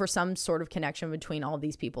searching for some sort of connection between all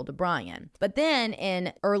these people to Brian. But then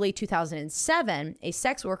in early 2007, a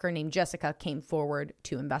sex worker named Jessica came forward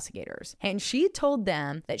to investigators, and she told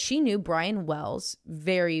them that she knew Brian Wells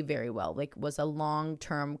very, very well, was a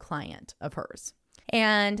long-term client of hers.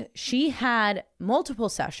 And she had multiple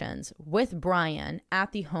sessions with Brian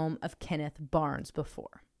at the home of Kenneth Barnes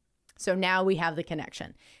before. So now we have the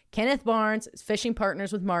connection. Kenneth Barnes is fishing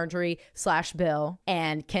partners with Marjorie / Bill,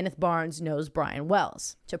 and Kenneth Barnes knows Brian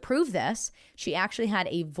Wells. To prove this, she actually had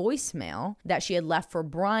a voicemail that she had left for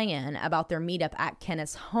Brian about their meetup at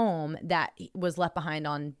Kenneth's home that was left behind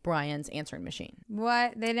on Brian's answering machine.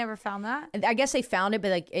 What? They never found that? I guess they found it,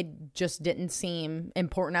 but like it just didn't seem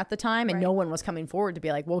important at the time, and no one was coming forward to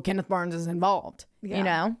be like, well, Kenneth Barnes is involved. Yeah. You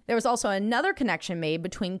know, there was also another connection made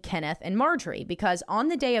between Kenneth and Marjorie, because on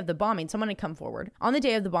the day of the bombing, someone had come forward. On the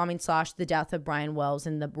day of the bombing / the death of Brian Wells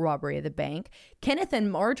and the robbery of the bank, Kenneth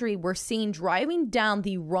and Marjorie were seen driving down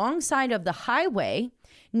the wrong side of the highway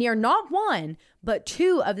near not one, but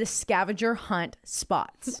 2 of the scavenger hunt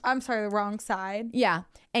spots. I'm sorry, the wrong side? Yeah.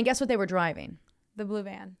 And guess what they were driving? The blue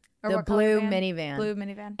van. The blue minivan. Blue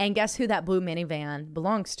minivan. And guess who that blue minivan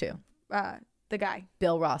belongs to? The guy.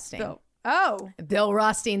 Bill Rothstein. Bill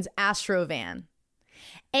Rothstein's Astro van.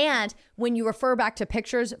 And when you refer back to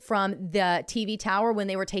pictures from the TV tower, when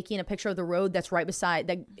they were taking a picture of the road that's right beside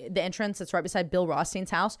the entrance that's right beside Bill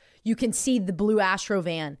Rothstein's house, you can see the blue Astro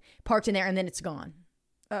van parked in there, and then it's gone.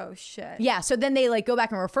 Oh, shit. Yeah, so then they like go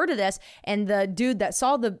back and refer to this, and the dude that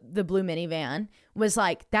saw the blue minivan was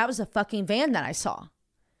like, that was a fucking van that I saw.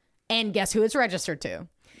 And guess who it's registered to?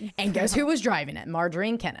 And guess who was driving it? Marjorie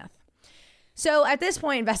and Kenneth. So at this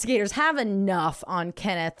point, investigators have enough on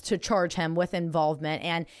Kenneth to charge him with involvement,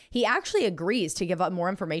 and he actually agrees to give up more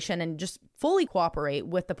information and just fully cooperate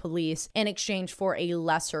with the police in exchange for a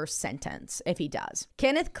lesser sentence if he does.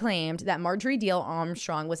 Kenneth claimed that Marjorie Deal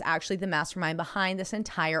Armstrong was actually the mastermind behind this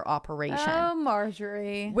entire operation. Oh,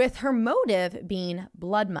 Marjorie. With her motive being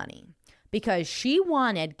blood money, because she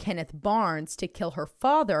wanted Kenneth Barnes to kill her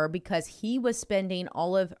father because he was spending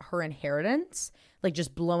all of her inheritance, like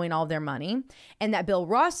just blowing all their money, and that Bill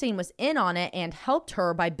Rothstein was in on it and helped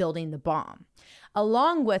her by building the bomb,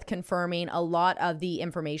 along with confirming a lot of the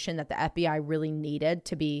information that the FBI really needed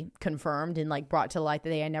to be confirmed and like brought to light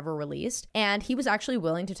that they had never released. And he was actually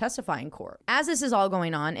willing to testify in court. As this is all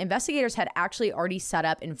going on, investigators had actually already set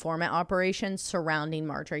up informant operations surrounding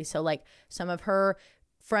Marjorie. So like some of her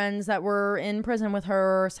friends that were in prison with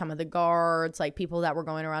her, some of the guards, like people that were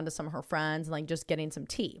going around to some of her friends and like just getting some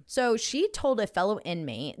tea. So she told a fellow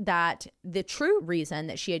inmate that the true reason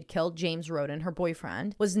that she had killed James Roden, her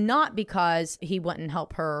boyfriend, was not because he wouldn't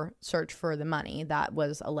help her search for the money that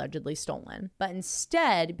was allegedly stolen, but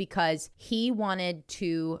instead because he wanted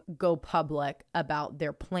to go public about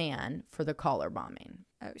their plan for the collar bombing.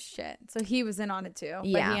 Oh, shit. So he was in on it too, but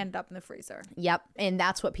he ended up in the freezer. Yep. And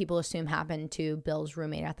that's what people assume happened to Bill's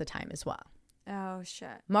roommate at the time as well. Oh,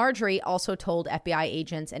 shit. Marjorie also told FBI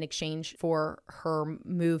agents in exchange for her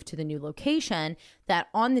move to the new location that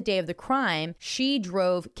on the day of the crime, she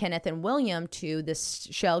drove Kenneth and William to this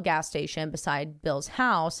Shell gas station beside Bill's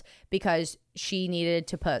house because she needed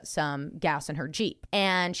to put some gas in her Jeep.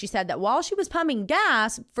 And she said that while she was pumping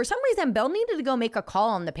gas, for some reason, Bill needed to go make a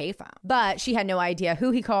call on the payphone. But she had no idea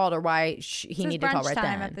who he called or why he needed to call right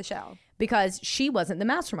then. At the Shell. Because she wasn't the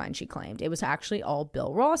mastermind, she claimed. It was actually all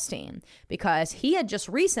Bill Rothstein. Because he had just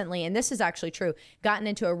recently, and this is actually true, gotten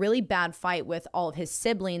into a really bad fight with all of his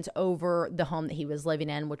siblings over the home that he was living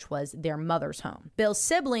in, which was their mother's home. Bill's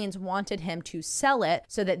siblings wanted him to sell it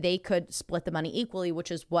so that they could split the money equally,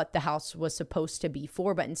 which is what the house was supposed to be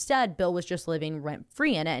for. But instead, Bill was just living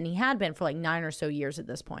rent-free in it, and he had been for like 9 or so years at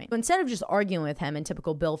this point. So instead of just arguing with him in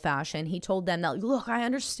typical Bill fashion, he told them that, look, I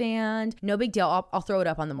understand. No big deal. I'll throw it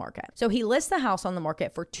up on the market. So he lists the house on the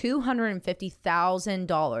market for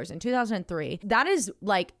 $250,000 in 2003. That is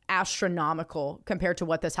like astronomical compared to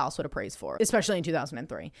what this house would appraise for, especially in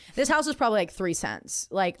 2003. This house was probably like 3 cents.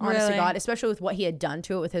 Like, honest to God, especially with what he had done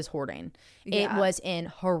to it with his hoarding. Yeah. It was in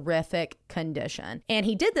horrific condition. And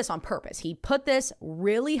he did this on purpose. He put this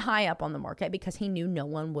really high up on the market because he knew no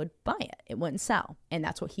one would buy it. It wouldn't sell. And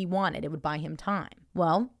that's what he wanted. It would buy him time.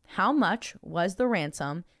 Well, how much was the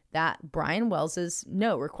ransom that Brian Wells's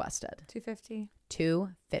note requested? $250.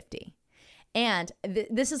 And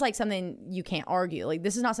this is like something you can't argue. Like,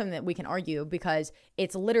 this is not something that we can argue because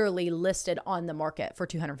it's literally listed on the market for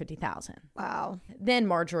 $250,000. Wow. Then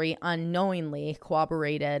Marjorie unknowingly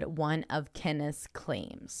corroborated one of Kenneth's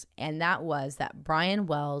claims, and that was that Brian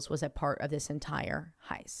Wells was a part of this entire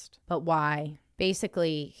heist. But why?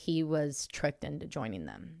 Basically, he was tricked into joining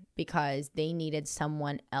them because they needed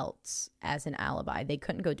someone else as an alibi. They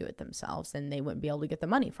couldn't go do it themselves and they wouldn't be able to get the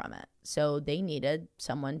money from it. So they needed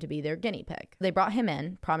someone to be their guinea pig. They brought him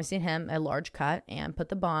in, promising him a large cut and put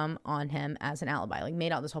the bomb on him as an alibi. Like,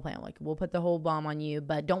 made out this whole plan. Like, we'll put the whole bomb on you,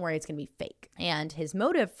 but don't worry, it's going to be fake. And his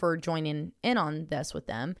motive for joining in on this with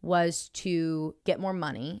them was to get more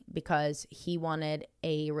money because he wanted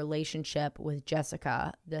a relationship with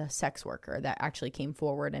Jessica, the sex worker that actually came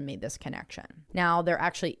forward and made this connection. Now, there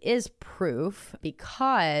actually is proof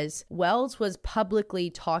because Wells was publicly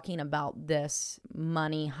talking about this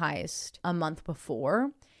money heist a month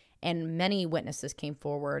before, and many witnesses came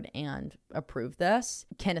forward and approved this.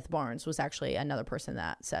 Kenneth Barnes was actually another person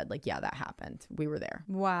that said, like, yeah, that happened. We were there.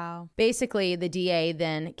 Wow. Basically, the DA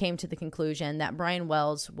then came to the conclusion that Brian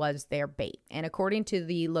Wells was their bait. And according to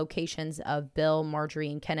the locations of Bill,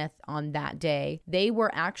 Marjorie, and Kenneth on that day, they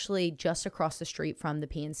were actually just across the street from the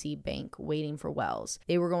PNC Bank waiting for Wells.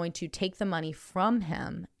 They were going to take the money from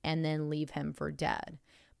him and then leave him for dead.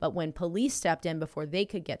 But when police stepped in before they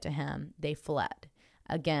could get to him, they fled.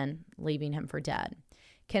 Again, leaving him for dead.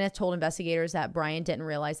 Kenneth told investigators that Brian didn't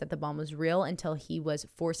realize that the bomb was real until he was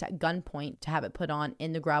forced at gunpoint to have it put on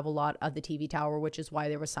in the gravel lot of the TV tower, which is why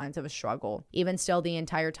there were signs of a struggle. Even still, the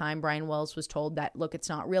entire time, Brian Wells was told that, look, it's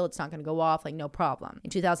not real, it's not going to go off, like, no problem. In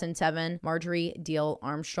 2007, Marjorie Deal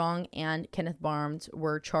Armstrong and Kenneth Barnes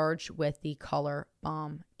were charged with the color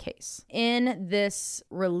bomb case. In this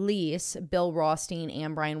release, Bill Rothstein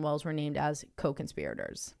and Brian Wells were named as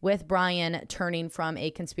co-conspirators, with Brian turning from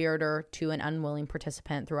a conspirator to an unwilling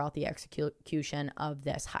participant throughout the execution of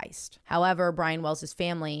this heist. However, Brian Wells'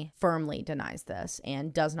 family firmly denies this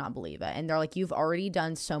and does not believe it. And they're like, you've already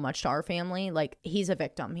done so much to our family. Like, he's a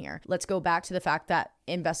victim here. Let's go back to the fact that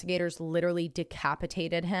investigators literally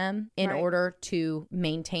decapitated him in order to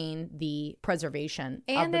maintain the preservation of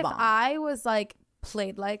the bomb. And if I was like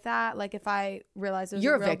played like that, like if I realized it was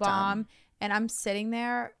a real bomb and I'm sitting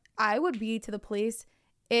there, I would be to the police,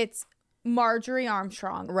 it's Marjorie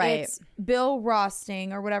Armstrong, right? It's Bill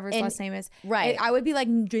Rothstein or whatever his last name is, right? I would be like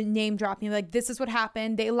name dropping, like, this is what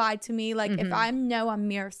happened, they lied to me, like, if I know I'm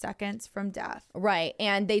mere seconds from death, right?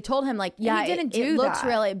 And they told him, like, yeah, it looks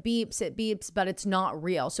real, it beeps, but it's not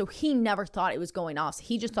real. So he never thought it was going off. So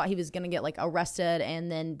he just thought he was gonna get like arrested,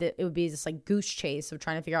 and then it would be this like goose chase of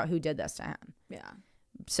trying to figure out who did this to him. Yeah.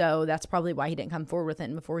 So that's probably why he didn't come forward with it,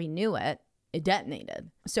 and before he knew it, it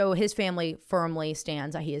detonated. So his family firmly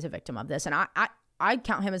stands that he is a victim of this. And I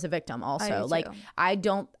count him as a victim also. Like, I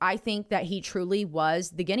think that he truly was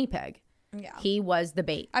the guinea pig. Yeah. He was the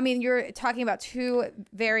bait. I mean, you're talking about two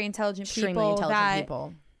very intelligent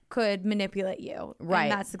people could manipulate you. Right.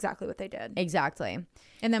 And that's exactly what they did. Exactly.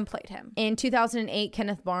 And then played him. In 2008,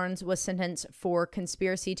 Kenneth Barnes was sentenced for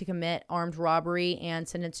conspiracy to commit armed robbery and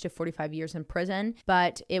sentenced to 45 years in prison,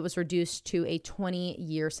 but it was reduced to a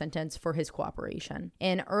 20-year sentence for his cooperation.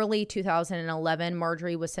 In early 2011,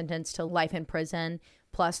 Marjorie was sentenced to life in prison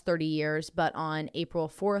plus 30 years, but on April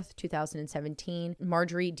 4th, 2017,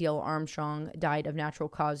 Marjorie Deal Armstrong died of natural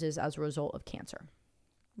causes as a result of cancer.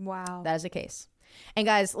 Wow. That is the case. And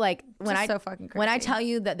guys, like, when I tell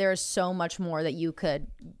you that there's so much more that you could,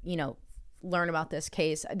 learn about this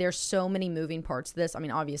case, there's so many moving parts to this. I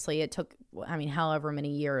mean, obviously it took, however many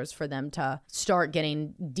years for them to start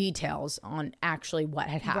getting details on actually what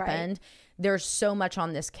had happened. Right. There's so much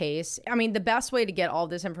on this case. I mean, the best way to get all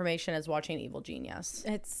this information is watching Evil Genius.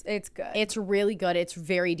 It's good. It's really good. It's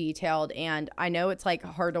very detailed. And I know it's like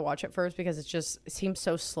hard to watch at first because it seems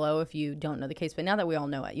so slow if you don't know the case. But now that we all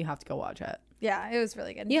know it, you have to go watch it. Yeah, it was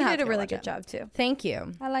really good. You did a really good job too. Thank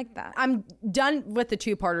you. I like that. I'm done with the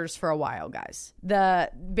two-parters for a while, guys.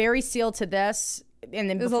 The Barry Seal to this, and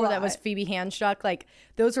then before that was Phoebe Handstruck. Like,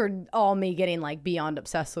 those were all me getting like beyond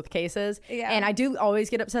obsessed with cases. Yeah. And I do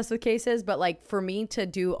always get obsessed with cases, but like for me to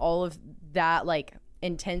do all of that like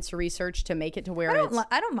intense research to make it to where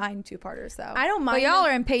I don't mind two-parters though. I don't mind. But y'all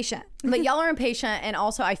are impatient. But y'all are impatient, and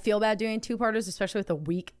also I feel bad doing two-parters, especially with a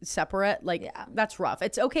week separate. Like, that's rough.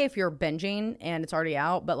 It's okay if you're binging and it's already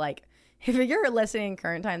out, but like if you're listening in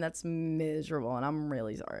current time, that's miserable, and I'm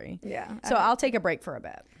really sorry. Yeah. So I'll take a break for a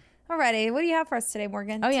bit. Alrighty, what do you have for us today,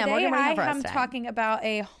 Morgan? Oh yeah, today Morgan, what do you have for us today? I'm talking about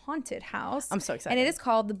a haunted house. I'm so excited. And it is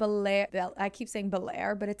called the Bellaire. I keep saying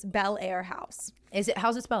Bellaire, but it's Bellaire House.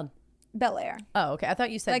 How's it spelled? Bellaire. Oh, okay. I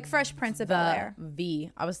thought you said like Fresh Prince of Bellaire.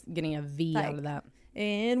 V. I was getting a V out of that.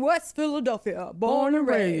 In West Philadelphia, born and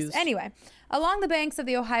raised. Anyway, along the banks of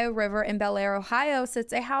the Ohio River in Bellaire, Ohio,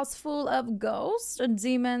 sits a house full of ghosts and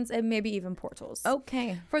demons and maybe even portals.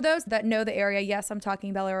 Okay. For those that know the area, yes, I'm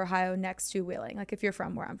talking Bellaire, Ohio, next to Wheeling, like if you're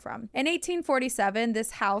from where I'm from. In 1847,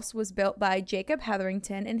 this house was built by Jacob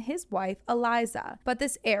Hetherington and his wife, Eliza. But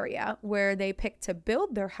this area where they picked to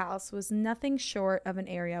build their house was nothing short of an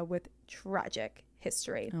area with tragic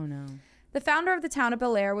history. Oh, no. The founder of the town of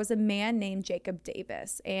Bellaire was a man named Jacob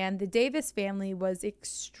Davis, and the Davis family was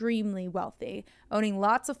extremely wealthy, owning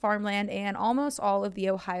lots of farmland and almost all of the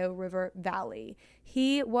Ohio River Valley.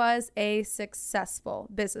 He was a successful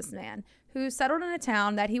businessman who settled in a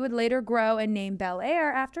town that he would later grow and name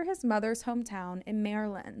Bellaire after his mother's hometown in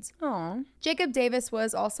Maryland. Aww. Jacob Davis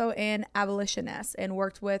was also an abolitionist and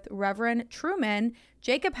worked with Reverend Truman,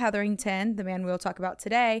 Jacob Hetherington, the man we'll talk about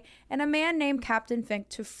today, and a man named Captain Fink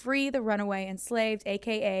to free the runaway enslaved,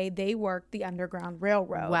 aka they worked the Underground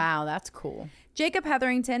Railroad. Wow, that's cool. Jacob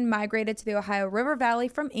Hetherington migrated to the Ohio River Valley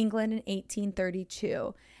from England in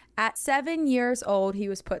 1832. At 7 years old, he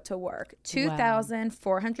was put to work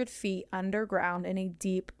 2,400 feet underground in a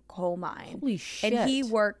deep coal mine. Holy shit. And he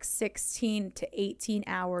worked 16 to 18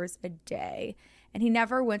 hours a day. And he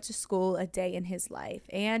never went to school a day in his life.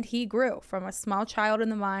 And he grew from a small child in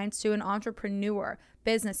the mines to an entrepreneur,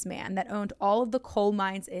 businessman that owned all of the coal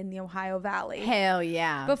mines in the Ohio Valley. Hell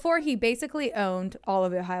yeah. Before he basically owned all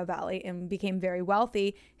of the Ohio Valley and became very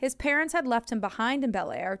wealthy, his parents had left him behind in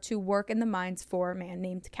Bellaire to work in the mines for a man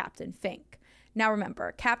named Captain Fink. Now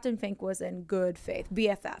remember, Captain Fink was in good faith,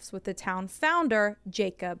 BFFs, with the town founder,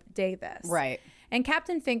 Jacob Davis. Right. And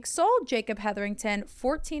Captain Fink sold Jacob Hetherington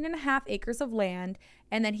 14 and a half acres of land,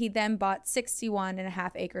 and then he bought 61 and a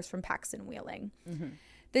half acres from Paxton Wheeling. Mm-hmm.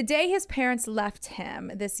 The day his parents left him,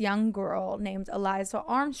 this young girl named Eliza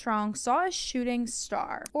Armstrong saw a shooting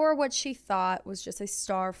star, or what she thought was just a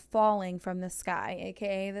star falling from the sky,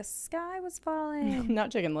 aka the sky was falling.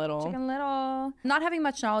 Not Chicken Little. Chicken Little. Not having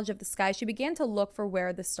much knowledge of the sky, she began to look for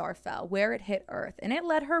where the star fell, where it hit Earth, and it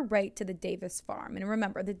led her right to the Davis farm. And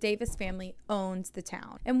remember, the Davis family owns the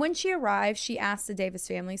town. And when she arrived, she asked the Davis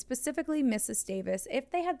family, specifically Mrs. Davis, if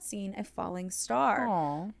they had seen a falling star.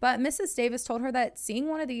 Aww. But Mrs. Davis told her that seeing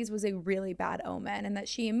one of these was a really bad omen and that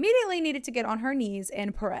she immediately needed to get on her knees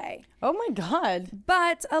and pray. Oh my God.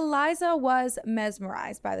 But Eliza was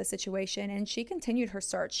mesmerized by the situation and she continued her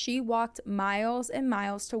search. She walked miles and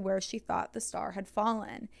miles to where she thought the star had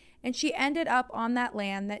fallen. And she ended up on that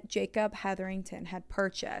land that Jacob Hetherington had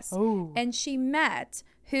purchased. Oh. And she met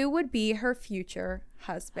who would be her future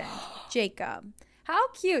husband, Jacob. How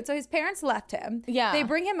cute. So his parents left him. Yeah. They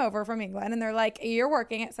bring him over from England and they're like, you're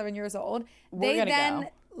working at 7 years old. We're They gonna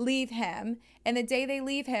go. leave him. And the day they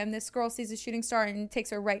leave him, this girl sees a shooting star and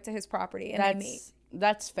takes her right to his property and they meet.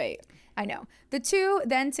 That's fate. I know. The two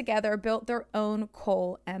then together built their own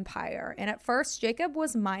coal empire. And at first, Jacob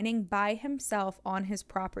was mining by himself on his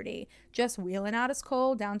property, just wheeling out his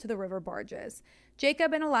coal down to the river barges.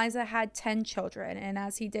 Jacob and Eliza had 10 children. And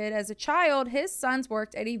as he did as a child, his sons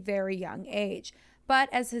worked at a very young age. But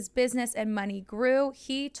as his business and money grew,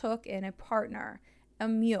 he took in a partner, a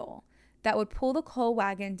mule, that would pull the coal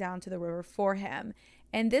wagon down to the river for him.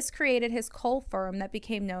 And this created his coal firm that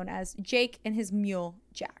became known as Jake and his mule,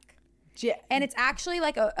 Jack. And it's actually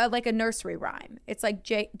like a nursery rhyme. It's like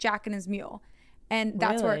Jack and his mule. And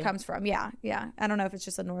that's where it comes from. Yeah. I don't know if it's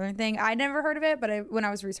just a northern thing. I never heard of it, but when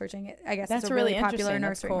I was researching it, I guess it's a really popular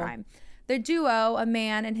nursery rhyme. The duo, a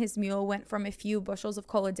man and his mule, went from a few bushels of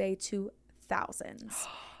coal a day to thousands.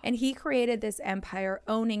 And he created this empire,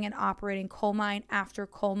 owning and operating coal mine after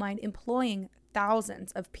coal mine, employing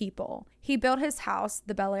thousands of people. He built his house,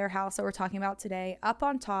 the Bellaire house that we're talking about today, up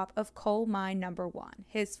on top of coal mine number 1,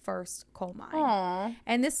 his first coal mine. Aww.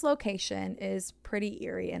 And this location is pretty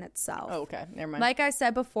eerie in itself. Oh, okay. Never mind. Like I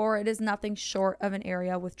said before, it is nothing short of an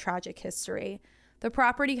area with tragic history. The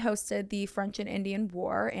property hosted the French and Indian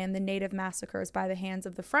War, and the native massacres by the hands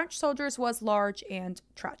of the French soldiers was large and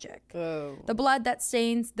tragic. Oh. The blood that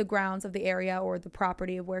stains the grounds of the area or the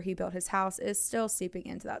property of where he built his house is still seeping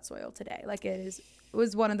into that soil today. Like it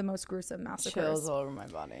was one of the most gruesome massacres. Chills all over my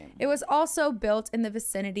body. It was also built in the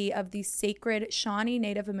vicinity of the sacred Shawnee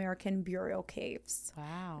Native American burial caves.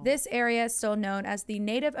 Wow. This area is still known as the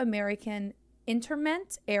Native American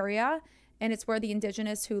Interment area, and it's where the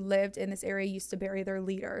indigenous who lived in this area used to bury their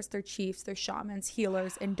leaders, their chiefs, their shamans,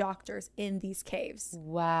 healers, and doctors in these caves.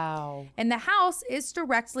 Wow. And the house is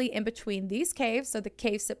directly in between these caves. So the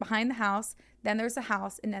caves sit behind the house, then there's a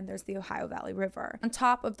house, and then there's the Ohio Valley River, on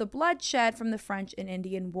top of the bloodshed from the French and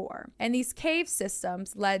Indian War. And these cave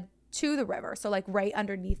systems led to the river, so like right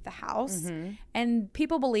underneath the house. Mm-hmm. And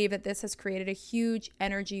people believe that this has created a huge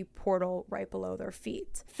energy portal right below their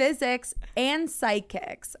feet. Physics and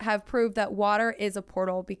psychics have proved that water is a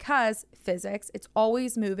portal because physics, it's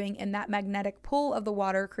always moving, and that magnetic pull of the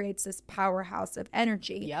water creates this powerhouse of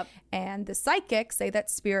energy. Yep. And the psychics say that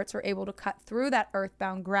spirits are able to cut through that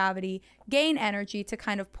earthbound gravity, gain energy to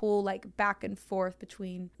kind of pull like back and forth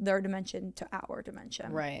between their dimension to our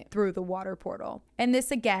dimension. Right. Through the water portal. And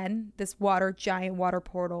this this giant water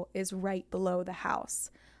portal is right below the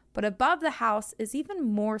house. But above the house is even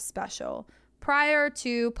more special. Prior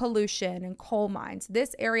to pollution and coal mines,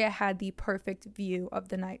 this area had the perfect view of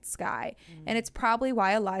the night sky. And it's probably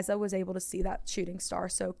why Eliza was able to see that shooting star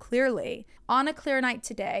so clearly. On a clear night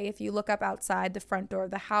today, if you look up outside the front door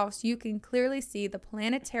of the house, you can clearly see the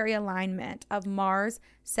planetary alignment of Mars,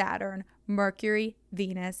 Saturn, Mercury,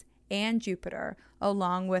 Venus, and Jupiter,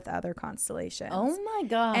 along with other constellations. Oh my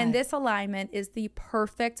God. And this alignment is the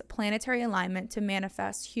perfect planetary alignment to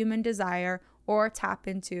manifest human desire or tap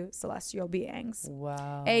into celestial beings.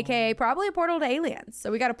 Wow. AKA probably a portal to aliens.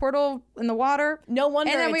 So we got a portal in the water. No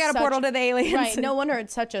wonder. And then we got a portal to the aliens. Right. No wonder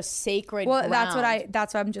it's such a sacred Well, ground.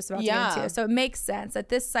 that's what I'm just about to get into. So it makes sense that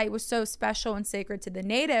this site was so special and sacred to the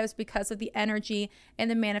natives because of the energy and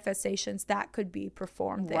the manifestations that could be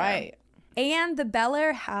performed there. Right. And the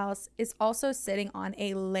Bellaire house is also sitting on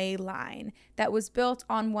a ley line that was built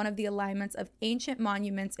on one of the alignments of ancient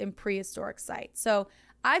monuments in prehistoric sites. So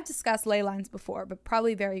I've discussed ley lines before, but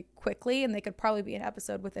probably very quickly, and they could probably be an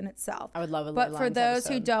episode within itself. I would love a ley But for lines those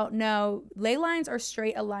who episode. don't know, ley lines are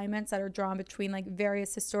straight alignments that are drawn between like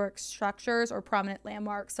various historic structures or prominent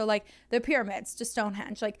landmarks. So like the pyramids to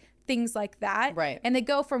Stonehenge, like things like that. Right. And they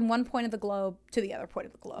go from one point of the globe to the other point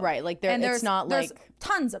of the globe. Right, like and it's not there's like-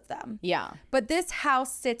 tons of them. Yeah. But this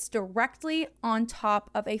house sits directly on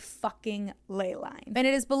top of a fucking ley line. And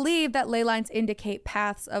it is believed that ley lines indicate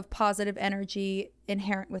paths of positive energy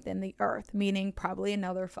inherent within the earth, meaning probably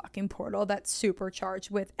another fucking portal that's supercharged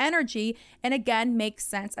with energy. And again, makes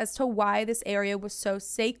sense as to why this area was so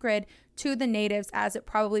sacred to the natives, as it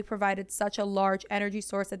probably provided such a large energy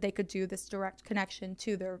source that they could do this direct connection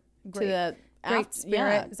to their great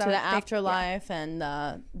spirit. Is that to the what they- afterlife, and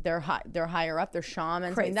they're higher up, they're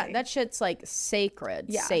shamans. I mean, Crazy. that shit's like sacred.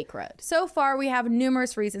 Yeah. Sacred. So far, we have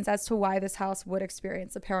numerous reasons as to why this house would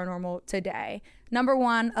experience the paranormal today. Number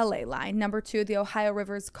 1, a ley line. Number 2, the Ohio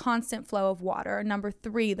River's constant flow of water. Number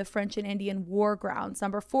 3, the French and Indian war grounds.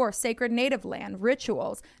 Number 4, sacred native land,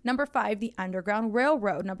 rituals. Number 5, the Underground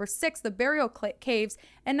Railroad. Number 6, the burial caves.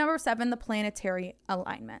 And number 7, the planetary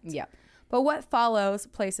alignment. Yep. But what follows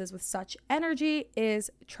places with such energy is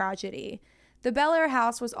tragedy. The Bellaire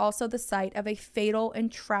house was also the site of a fatal and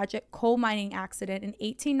tragic coal mining accident in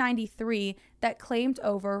 1893 that claimed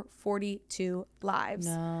over 42 lives.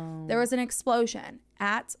 No. There was an explosion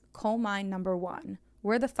at coal mine number 1,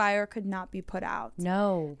 where the fire could not be put out.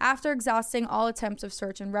 No. After exhausting all attempts of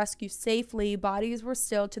search and rescue safely, bodies were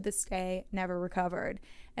still to this day never recovered.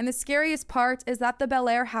 And the scariest part is that the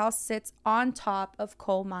Bellaire house sits on top of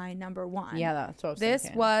coal mine number 1. Yeah, that's what I was This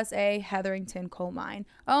thinking. was a Hetherington coal mine,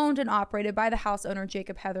 owned and operated by the house owner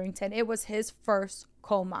Jacob Hetherington. It was his first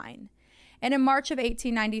coal mine. And in March of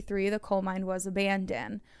 1893, the coal mine was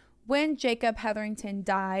abandoned. When Jacob Hetherington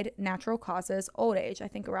died, natural causes, old age, I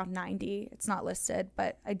think around 90. It's not listed,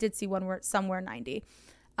 but I did see one where somewhere 90.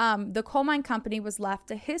 The coal mine company was left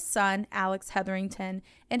to his son, Alex Hetherington,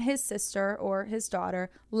 and his sister, or his daughter,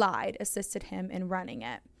 Lyde, assisted him in running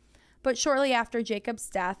it. But shortly after Jacob's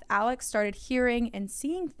death, Alex started hearing and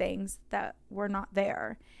seeing things that were not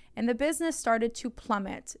there, and the business started to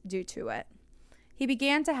plummet due to it. He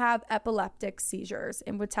began to have epileptic seizures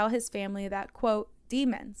and would tell his family that, quote,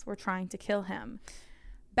 demons were trying to kill him.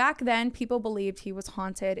 Back then, people believed he was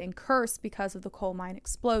haunted and cursed because of the coal mine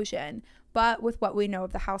explosion. But with what we know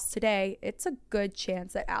of the house today, it's a good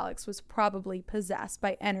chance that Alex was probably possessed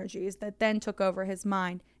by energies that then took over his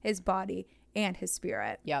mind, his body, and his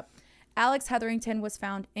spirit. Yep. Alex Hetherington was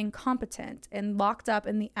found incompetent and locked up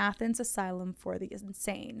in the Athens Asylum for the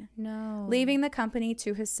Insane. No. Leaving the company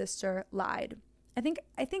to his sister, Lyde. I think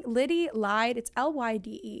Liddy Lyde, it's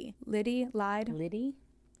Lyde. Liddy Lyde. Liddy?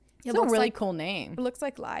 It It's a looks really like- cool name. It looks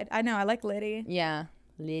like Lyde. I know, I like Liddy. Yeah.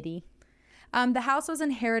 Liddy. The house was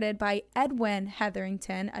inherited by Edwin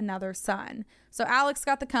Hetherington, another son. So Alex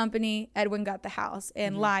got the company, Edwin got the house,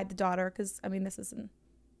 and Lyde, the daughter, because, I mean, this is in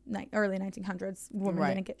early 1900s. Woman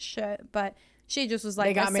Right. didn't get shit, but she just was like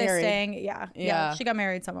They got assisting. married. Yeah. She got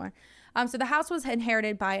married somewhere. So the house was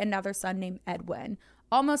inherited by another son named Edwin.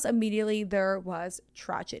 Almost immediately, there was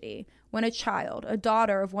tragedy when a child, a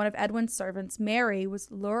daughter of one of Edwin's servants, Mary,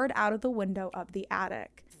 was lured out of the window of the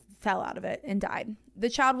attic, fell out of it, and died. The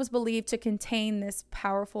child was believed to contain this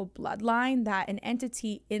powerful bloodline that an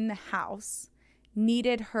entity in the house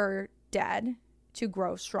needed her dead to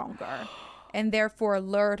grow stronger, and therefore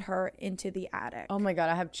lured her into the attic. Oh my God,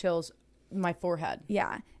 I have chills in my forehead.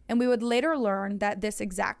 Yeah. And we would later learn that this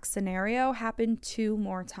exact scenario happened 2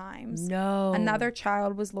 more times. No. Another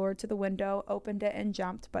child was lured to the window, opened it, and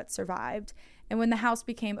jumped, but survived. And when the house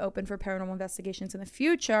became open for paranormal investigations in the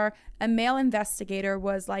future, a male investigator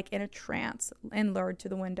was like in a trance and lured to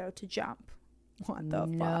the window to jump. What the fuck?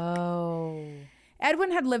 No.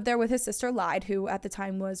 Edwin had lived there with his sister Lyde, who at the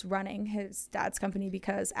time was running his dad's company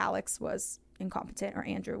because Alex was incompetent, or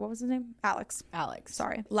Andrew, what was his name? Alex.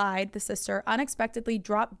 Sorry. Lyde, the sister, unexpectedly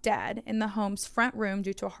dropped dead in the home's front room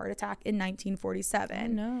due to a heart attack in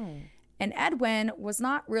 1947. Oh, no. And Edwin was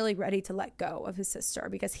not really ready to let go of his sister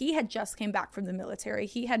because he had just came back from the military.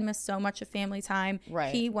 He had missed so much of family time.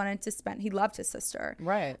 Right. He loved his sister.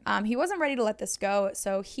 Right. He wasn't ready to let this go,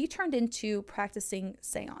 so he turned into practicing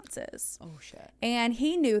seances. Oh, shit. And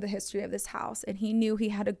he knew the history of this house, and he knew he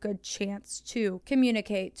had a good chance to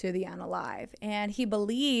communicate to the unalive. And he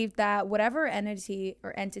believed that whatever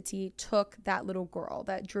entity took that little girl,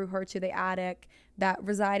 that drew her to the attic, that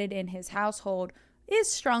resided in his household, is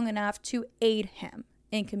strong enough to aid him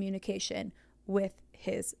in communication with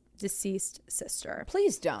his deceased sister.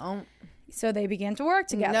 Please don't. So they began to work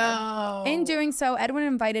together. No. In doing so, Edwin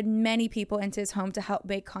invited many people into his home to help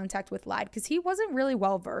make contact with Lyde because he wasn't really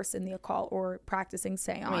well versed in the occult or practicing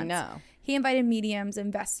seance. I mean, no. He invited mediums,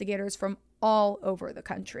 investigators from all over the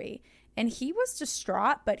country. And he was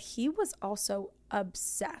distraught, but he was also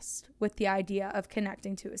obsessed with the idea of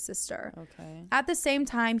connecting to his sister. Okay. At the same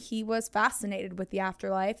time, he was fascinated with the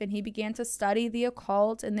afterlife, and he began to study the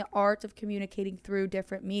occult and the art of communicating through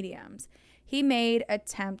different mediums. He made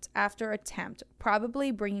attempt after attempt,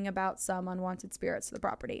 probably bringing about some unwanted spirits to the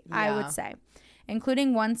property, I would say,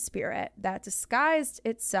 including one spirit that disguised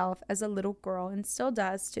itself as a little girl and still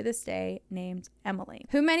does to this day, named Emily,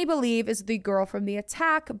 who many believe is the girl from the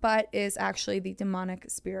attack, but is actually the demonic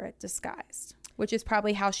spirit disguised, which is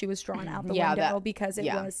probably how she was drawn out the window because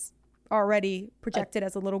it was already projected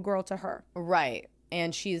as a little girl to her. Right.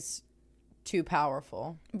 And she's too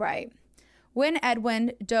powerful. Right. When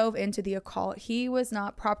Edwin dove into the occult, he was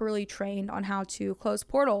not properly trained on how to close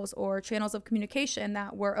portals or channels of communication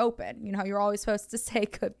that were open. You know, you're always supposed to say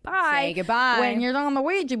goodbye. Say goodbye. When you're on the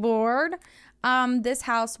Ouija board. This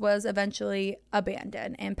house was eventually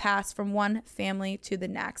abandoned and passed from one family to the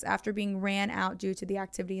next after being ran out due to the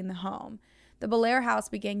activity in the home. The Bellaire house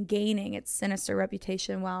began gaining its sinister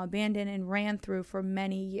reputation while abandoned and ran through for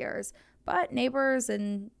many years. But neighbors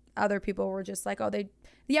and other people were just like,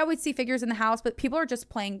 we'd see figures in the house, but people are just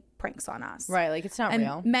playing pranks on us. Right, like it's not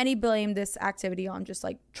real. Many blamed this activity on just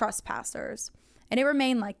like trespassers. And it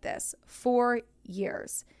remained like this for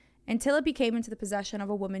years until it became into the possession of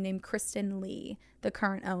a woman named Kristen Lee, the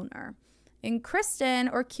current owner. And Kristen,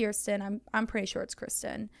 or Kirsten, I'm pretty sure it's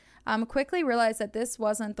Kristen, quickly realized that this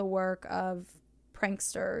wasn't the work of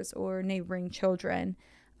pranksters or neighboring children.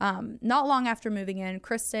 Not long after moving in,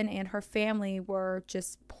 Kristen and her family were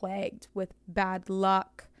just plagued with bad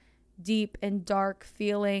luck, deep and dark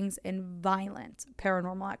feelings, and violent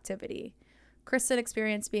paranormal activity. Kristen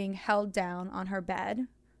experienced being held down on her bed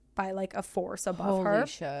by like a force above her. Holy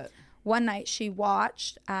shit. One night she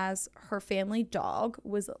watched as her family dog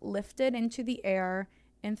was lifted into the air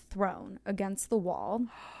and thrown against the wall.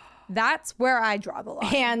 That's where I draw the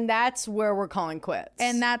line. And that's where we're calling quits.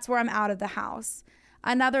 And that's where I'm out of the house.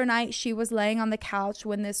 Another night she was laying on the couch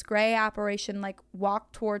when this gray apparition like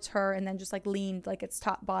walked towards her and then just like leaned like its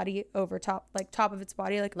top body over top, like top of its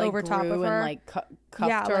body, like over top of her. And like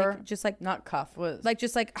cuffed her. Like just like not cuff was like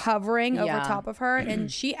just like hovering over top of her.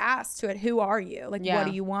 And she asked to it, "Who are you? Like what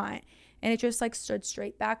do you want?" And it just like stood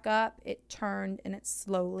straight back up. It turned and it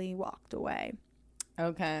slowly walked away.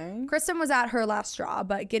 Okay. Kristen was at her last straw,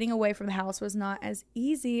 but getting away from the house was not as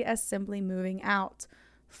easy as simply moving out.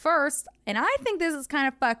 First, and I think this is kind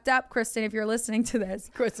of fucked up, Kristen, if you're listening to this.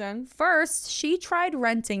 Kristen. First, she tried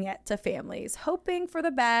renting it to families, hoping for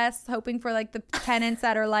the best, hoping for like the tenants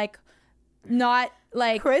that are like not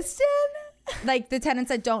like Kristen? Like the tenants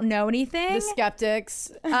that don't know anything. The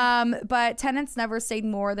skeptics. But tenants never stayed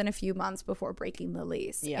more than a few months before breaking the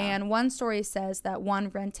lease. Yeah. And one story says that one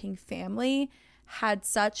renting family had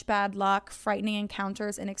such bad luck, frightening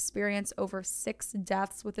encounters, and experienced over 6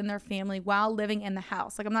 deaths within their family while living in the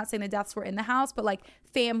house. Like, I'm not saying the deaths were in the house, but like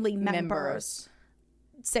family members.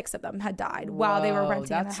 6 of them had died while they were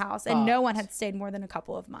renting in the house. And no one had stayed more than a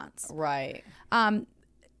couple of months. Right.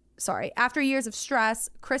 After years of stress,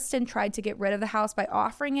 Kristen tried to get rid of the house by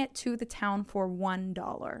offering it to the town for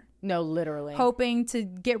 $1. No, literally. Hoping to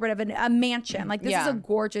get rid of a mansion. Like, this is a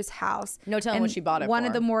gorgeous house. No telling what she bought it for.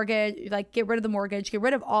 Wanted the mortgage, like, get rid of the mortgage, get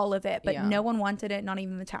rid of all of it. But no one wanted it, not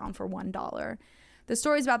even the town, for $1. The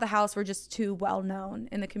stories about the house were just too well known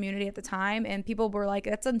in the community at the time, and people were like,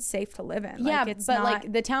 "That's unsafe to live in." Yeah, like, it's but not...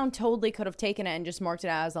 like the town totally could have taken it and just marked it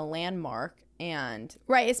as a landmark, and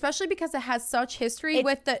right, especially because it has such history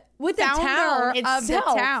with the town founder itself. of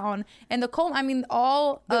the town and the coal. I mean,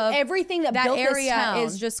 all of everything that built area this town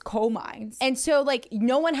is just coal mines, and so like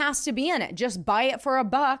no one has to be in it. Just buy it for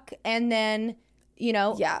 $1, and then you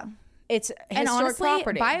know? Yeah. It's And historic honestly,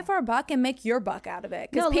 property. buy it for $1 and make your buck out of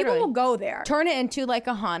it. Because No, people literally. will go there. Turn it into like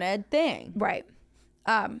a haunted thing. Right.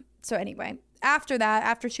 So anyway, after that,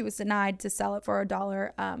 after she was denied to sell it for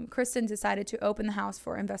 $1, Kristen decided to open the house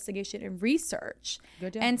for investigation and research.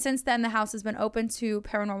 Good job. And since then, the house has been open to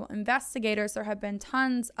paranormal investigators. There have been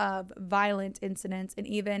tons of violent incidents and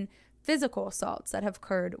even physical assaults that have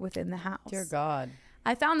occurred within the house. Dear God.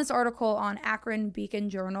 I found this article on Akron Beacon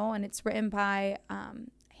Journal, and it's written by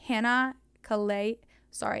Hannah Callier,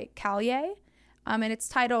 and it's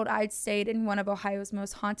titled, "I'd stayed in one of Ohio's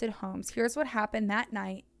most haunted homes. Here's what happened that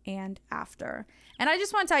night and after." And I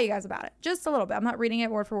just want to tell you guys about it, just a little bit. I'm not reading it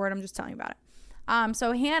word for word. I'm just telling you about it.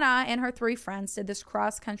 So Hannah and her 3 friends did this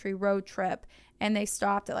cross-country road trip, and they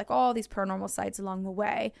stopped at like all these paranormal sites along the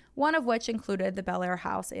way, one of which included the Bellaire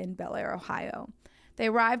house in Bellaire, Ohio. They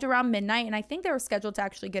arrived around midnight, and I think they were scheduled to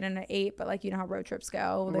actually get in at 8, but like, you know how road trips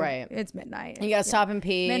go. Right. It's midnight. You got to stop and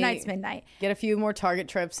pee. Midnight's midnight. Get a few more Target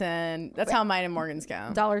trips in. That's how mine and Morgan's go.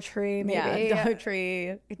 Dollar Tree, maybe. Yeah, Dollar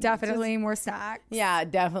Tree. Definitely more snacks. Yeah,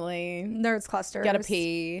 definitely. Nerds clusters. Gotta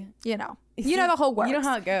pee. You know the whole works. You know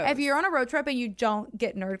how it goes. If you're on a road trip and you don't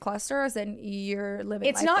get nerd clusters, then you're living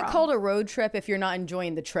It's life not wrong. called a road trip if you're not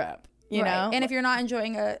enjoying the trip. You know? And if you're not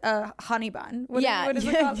enjoying a honey bun. What is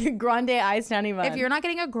it yeah, called? grande iced honey bun. If you're not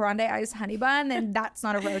getting a grande iced honey bun, then that's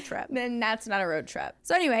not a road trip. then that's not a road trip.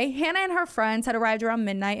 So anyway, Hannah and her friends had arrived around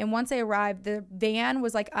midnight, and once they arrived, the van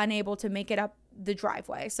was like unable to make it up the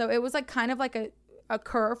driveway. So it was like kind of like a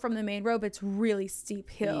curve from the main road, but it's really steep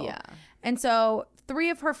hill. Yeah. And so 3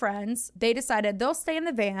 of her friends, they decided they'll stay in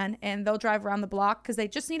the van and they'll drive around the block because they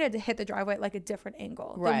just needed to hit the driveway at like a different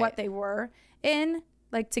angle than what they were in,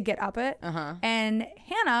 like to get up it. And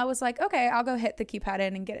Hannah was like, okay, I'll go hit the keypad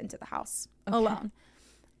in and get into the house alone.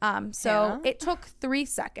 So it took 3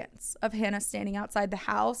 seconds of Hannah standing outside the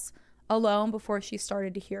house alone before she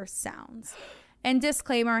started to hear sounds. And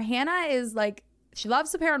disclaimer, Hannah is like, she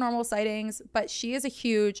loves the paranormal sightings, but she is a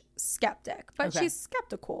huge skeptic. But she's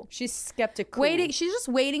skeptical. She's skeptical. She's just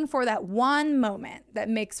waiting for that one moment that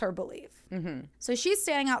makes her believe. So she's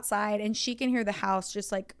standing outside and she can hear the house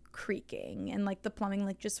just like creaking and like the plumbing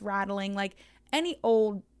like just rattling, like any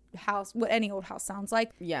old house, what any old house sounds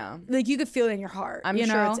like. Yeah. Like you could feel it in your heart. I'm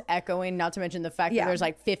sure it's echoing, not to mention the fact that there's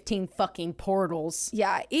like 15 fucking portals.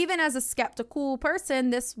 Yeah. Even as a skeptical person,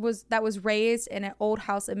 that was raised in an old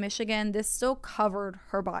house in Michigan, this still covered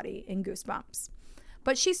her body in goosebumps.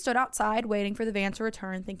 But she stood outside waiting for the van to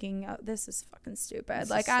return, thinking, oh, this is fucking stupid.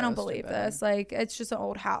 Like, I don't believe this. Like, it's just an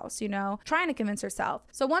old house, trying to convince herself.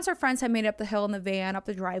 So once her friends had made it up the hill in the van, up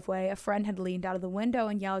the driveway, a friend had leaned out of the window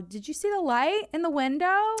and yelled, "Did you see the light in the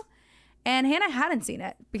window?" And Hannah hadn't seen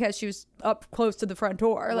it because she was up close to the front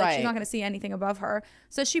door. Like, she's not going to see anything above her.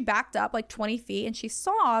 So she backed up like 20 feet and she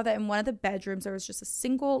saw that in one of the bedrooms there was just a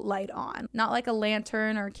single light on. Not like a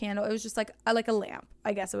lantern or a candle. It was just like a lamp.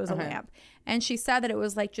 I guess it was a lamp. And she said that it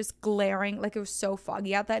was like just glaring. Like it was so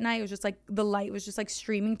foggy out that night. It was just like the light was just like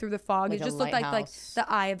streaming through the fog. Like it just looked like the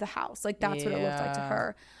eye of the house. Like that's what it looked like to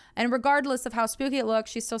her. And regardless of how spooky it looked,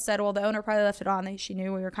 she still said, well, the owner probably left it on. She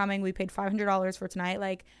knew we were coming. We paid $500 for tonight.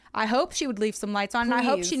 Like, I hope she would leave some lights on. Please. And I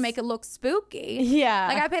hope she'd make it look spooky. Yeah.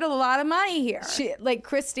 Like, I paid a lot of money here. Like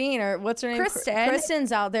Christine, or what's her name?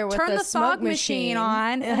 Kristen's out there with turn the smoke fog machine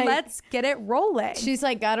on and like, let's get it rolling. She's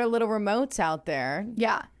like got her little remotes out there.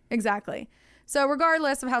 Yeah, exactly. So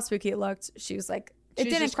regardless of how spooky it looked, she was like, it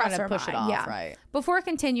didn't cross her mind. It off, right? Before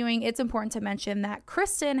continuing, it's important to mention that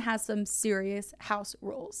Kristen has some serious house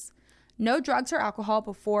rules. No drugs or alcohol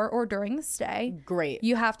before or during the stay. Great.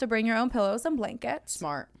 You have to bring your own pillows and blankets.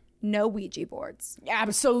 Smart. No Ouija boards.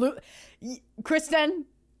 Absolutely. Kristen.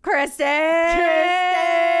 Let's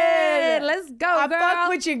go, I girl. fuck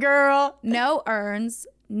with you, girl. No urns.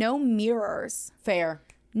 No mirrors. Fair.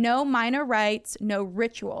 No minor rites. No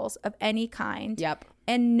rituals of any kind. Yep.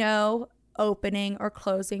 And no opening or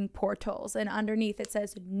closing portals. And underneath it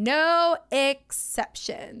says no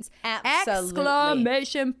exceptions. Absolutely.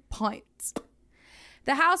 Exclamation point.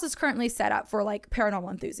 The house is currently set up for like paranormal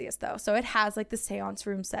enthusiasts though. So it has like the seance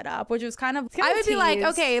room set up, which was kind of, I would be like,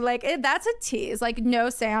 okay, like that's a tease. Like no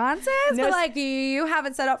seances, but like you have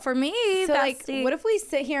it set up for me. So like, what if we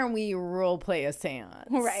sit here and we role play a seance?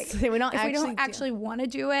 Right. We don't actually want to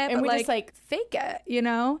do it, and but we like, just like fake it,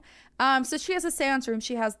 So she has a seance room.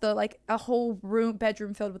 She has a whole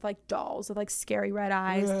bedroom filled with like dolls with like scary red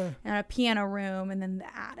eyes, and a piano room, and then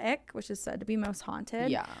the attic, which is said to be most haunted.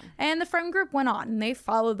 Yeah. And the friend group went on and they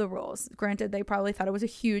followed the rules. Granted, they probably thought it was a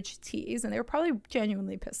huge tease and they were probably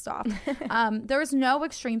genuinely pissed off. There was no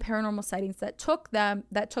extreme paranormal sightings that took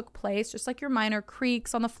place, just like your minor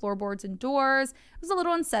creaks on the floorboards and doors. It was a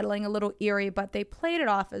little unsettling, a little eerie, but they played it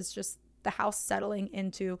off as just the house settling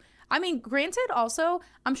into, I mean, granted, also,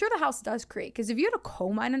 I'm sure the house does creak, because if you had a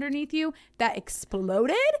coal mine underneath you that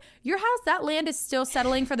exploded, your house, that land is still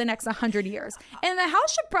settling for the next 100 years. And the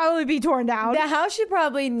house should probably be torn down. The house should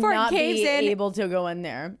probably not be in. able to go in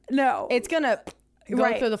there. No. It's going to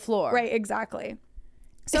go through the floor. Right, exactly.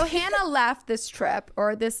 So Hannah left this trip,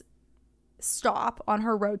 or this stop on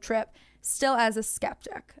her road trip, still as a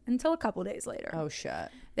skeptic until a couple days later. Oh, shit.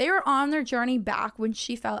 They were on their journey back when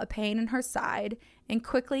she felt a pain in her side and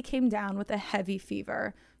quickly came down with a heavy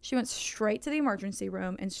fever. She went straight to the emergency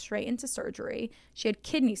room and straight into surgery. She had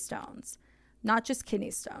kidney stones. Not just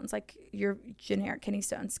kidney stones, like your generic kidney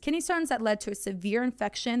stones. Kidney stones that led to a severe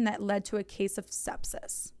infection that led to a case of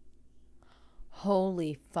sepsis.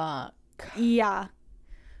 Holy fuck. Yeah.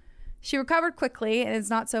 She recovered quickly and is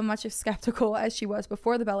not so much as skeptical as she was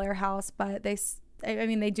before the Bellaire house, but they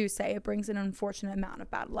do say it brings an unfortunate amount of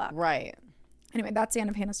bad luck. Right. Anyway, that's the end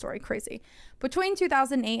of Hannah's story. Crazy. Between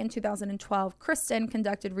 2008 and 2012, Kristen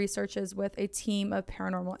conducted researches with a team of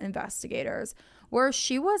paranormal investigators where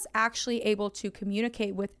she was actually able to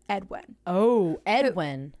communicate with Edwin. Oh,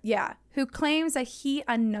 Edwin. Who claims that he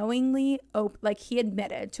unknowingly, he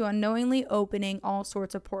admitted to unknowingly opening all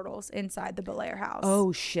sorts of portals inside the Bellaire house.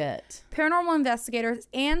 Oh, shit. Paranormal investigators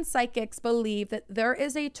and psychics believe that there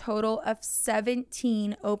is a total of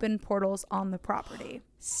 17 open portals on the property.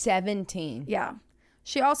 17. Yeah.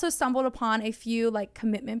 She also stumbled upon a few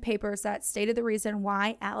commitment papers that stated the reason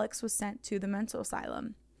why Alex was sent to the mental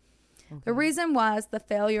asylum. Okay. The reason was the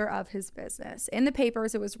failure of his business. In the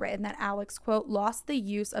papers, it was written that Alex, quote, lost the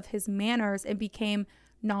use of his manners and became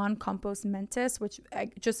non-compos mentis, which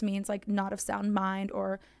just means not of sound mind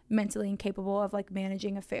or mentally incapable of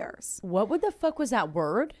managing affairs. What the fuck was that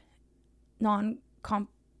word?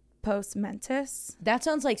 Non-compos mentis. That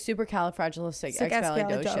sounds like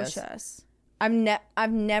supercalifragilisticexpialidocious.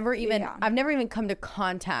 I've never even come to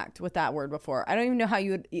contact with that word before. I don't even know how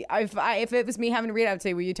you would. If it was me having to read it, I would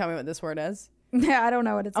say, "Will you tell me what this word is?" Yeah, I don't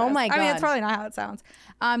know what it says. Oh my god! I mean, it's probably not how it sounds.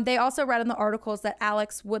 They also read in the articles that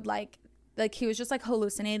Alex would he was just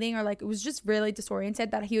hallucinating, or it was just really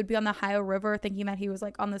disoriented. That he would be on the Ohio River, thinking that he was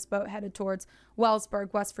on this boat headed towards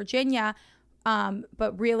Wellsburg, West Virginia,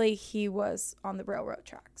 but really he was on the railroad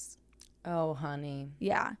tracks. Oh, honey.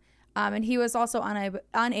 Yeah. And he was also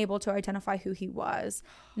unable to identify who he was.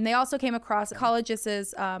 And they also came across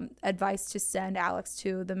psychologists' advice to send Alex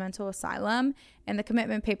to the mental asylum. And the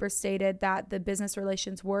commitment papers stated that the business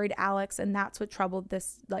relations worried Alex, and that's what troubled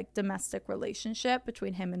this domestic relationship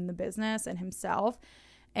between him and the business and himself.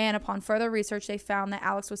 And upon further research, they found that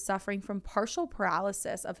Alex was suffering from partial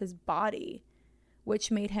paralysis of his body,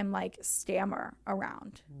 which made him stammer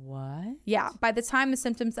around. What? Yeah. By the time the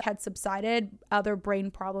symptoms had subsided, other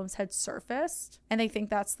brain problems had surfaced. And they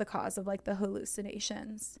think that's the cause of the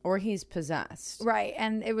hallucinations. Or he's possessed. Right.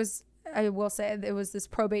 And I will say, it was this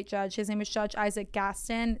probate judge. His name was Judge Isaac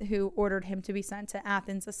Gaston, who ordered him to be sent to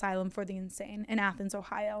Athens Asylum for the Insane in Athens,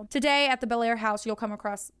 Ohio. Today at the Bellaire house, you'll come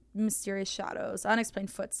across mysterious shadows,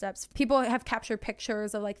 unexplained footsteps. People have captured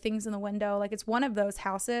pictures of things in the window. It's one of those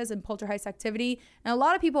houses in poltergeist activity. And a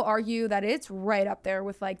lot of people argue that it's right up there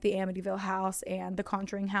with the Amityville house and the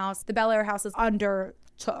Conjuring house. The Bellaire house is undertook.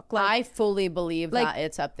 I fully believe that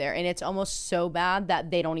it's up there, and it's almost so bad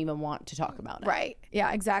that they don't even want to talk about it. Right.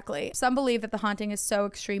 Yeah, exactly. Some believe that the haunting is so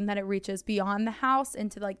extreme that it reaches beyond the house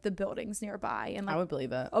into the buildings nearby, and I would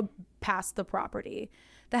believe it. Past the property.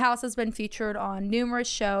 The house has been featured on numerous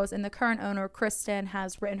shows, and the current owner, Kristen,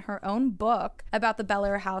 has written her own book about the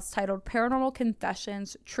Bellaire house titled Paranormal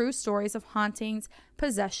Confessions, True Stories of Hauntings,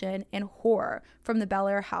 Possession, and Horror from the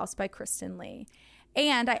Bellaire House by Kristen Lee.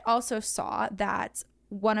 And I also saw that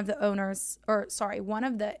one of the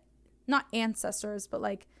not ancestors, but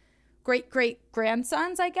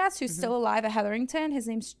great-great-grandsons, I guess, who's still alive at Hetherington. His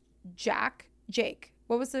name's Jake.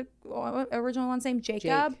 What was the original one's name?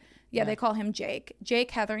 Jacob? Yeah, they call him Jake.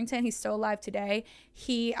 Jake Hetherington, he's still alive today.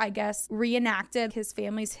 He, I guess, reenacted his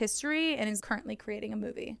family's history and is currently creating a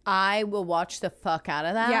movie. I will watch the fuck out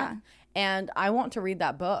of that. Yeah. And I want to read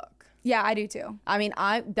that book. Yeah, I do too. I mean,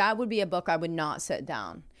 that would be a book I would not sit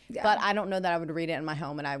down. Yeah. But I don't know that I would read it in my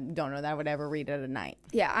home, and I don't know that I would ever read it at night.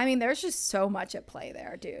 Yeah, I mean, there's just so much at play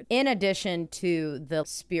there, dude. In addition to the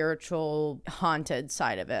spiritual haunted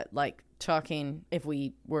side of it, like talking if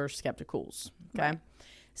we were skepticals, okay? Right.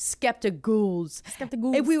 Skepticals.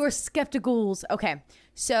 If we were skepticals. Okay,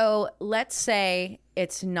 so let's say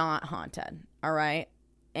it's not haunted, all right?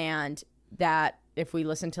 And that if we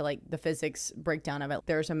listen to like the physics breakdown of it,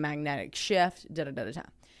 there's a magnetic shift, da-da-da-da-da.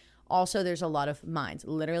 Also, there's a lot of mines.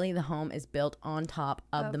 Literally, the home is built on top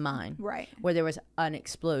of the mine. Right. Where there was an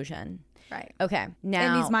explosion. Right. Okay.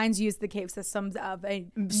 Now, and these mines use the cave systems of a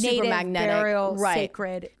super native magnetic burial, right.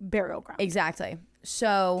 sacred burial ground. Exactly.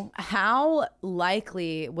 So how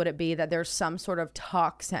likely would it be that there's some sort of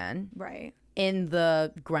toxin right. in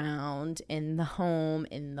the ground, in the home,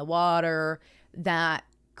 in the water that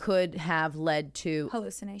could have led to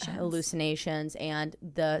hallucinations and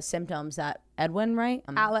the symptoms that Edwin, right?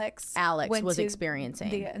 Alex was experiencing.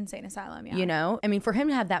 The insane asylum, yeah. You know? I mean, for him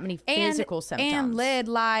to have that many physical symptoms. And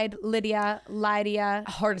Lydia,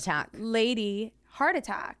 heart attack. Heart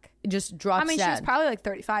attack. Just drops dead. She was probably like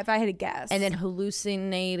 35, if I had to guess. And then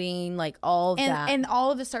hallucinating, like all of that. And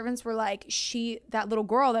all of the servants were like, that little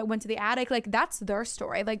girl that went to the attic, like that's their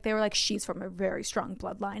story. Like they were like, she's from a very strong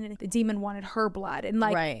bloodline and the demon wanted her blood. And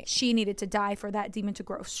like she needed to die for that demon to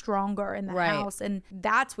grow stronger in the house. And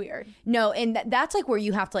that's weird. No, and that's like where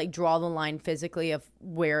you have to like draw the line physically of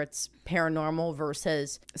where it's paranormal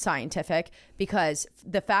versus scientific. Because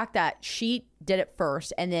the fact that she did it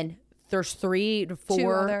first and then there's 3 to 4 2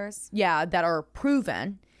 others. Yeah, that are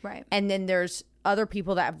proven. Right. And then there's other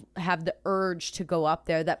people that have the urge to go up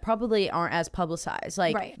there that probably aren't as publicized.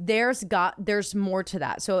 Like there's more to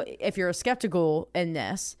that. So if you're skeptical in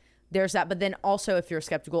this, there's that. But then also if you're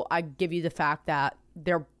skeptical, I give you the fact that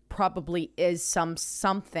there probably is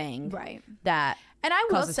something that and I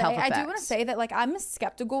will say, I do want to say that like I'm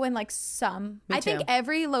skeptical in like some. Me I too. think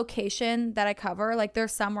every location that I cover, like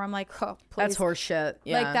there's some where I'm like, oh, please. That's horse shit.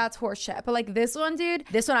 Yeah. Like that's horse shit. But like this one, dude.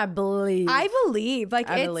 This one I believe. Like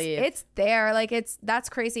it's there. Like that's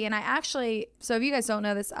crazy. And I actually, so if you guys don't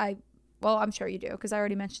know this, well, I'm sure you do because I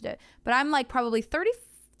already mentioned it. But I'm like probably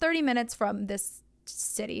 30 minutes from this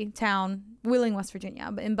town, Wheeling, West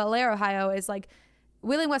Virginia. But in Bellaire, Ohio is like,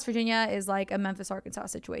 Wheeling, West Virginia is like a Memphis, Arkansas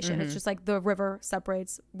situation. It's just like the river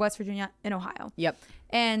separates West Virginia and Ohio. Yep.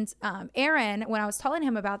 And Aaron, when I was telling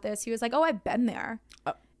him about this, he was like, oh, I've been there.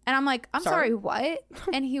 And I'm like, I'm sorry what?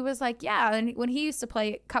 And he was like, yeah. And when he used to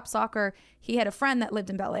play cup soccer, he had a friend that lived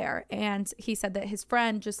in Bellaire. And he said that his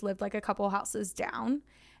friend just lived like a couple houses down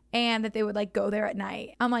and that they would like go there at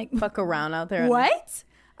night. I'm like, fuck around out there. What?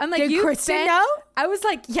 I'm like, did Kristen know? I was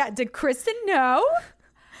like, yeah, did Kristen know?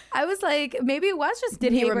 I was like, maybe it was just.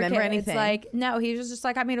 Did he remember kids. anything? Like, no, he was just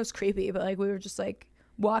like, I mean, it was creepy, but like we were just like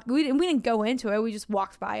we didn't go into it. We just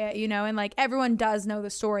walked by it, you know, and like everyone does know the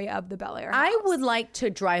story of the Bellaire house. I would like to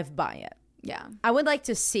drive by it. Yeah, I would like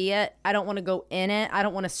to see it. I don't want to go in it. I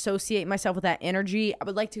don't want to associate myself with that energy. I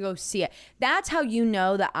would like to go see it. That's how you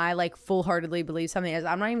know that I like full-heartedly believe something is.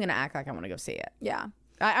 I'm not even going to act like I want to go see it. Yeah.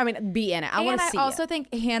 I mean, be in it. I want to see it. And I also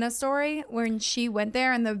think Hannah's story, when she went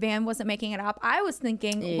there and the van wasn't making it up, I was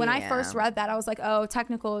thinking, when I first read that, I was like, oh,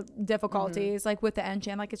 technical difficulties, like with the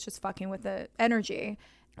engine, like it's just fucking with the energy.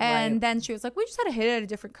 And then she was like, we just had to hit it at a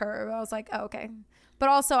different curve. I was like, oh, okay. But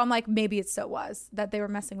also, I'm like, maybe it still was that they were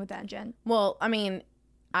messing with the engine. Well, I mean,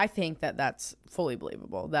 I think that that's fully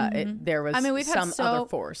believable that there was we've had other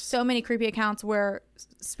force. So many creepy accounts where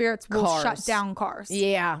spirits will shut down cars.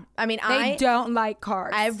 Yeah. I mean, they don't like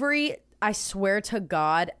cars. I swear to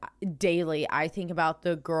God, daily, I think about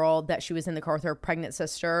the girl that she was in the car with her pregnant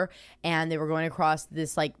sister and they were going across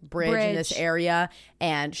this like bridge in this area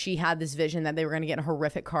and she had this vision that they were going to get in a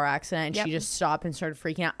horrific car accident and she just stopped and started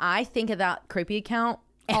freaking out. I think of that creepy account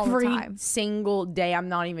every single day. I'm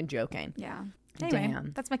not even joking. Yeah. Anyway,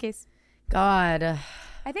 damn. That's my case. God.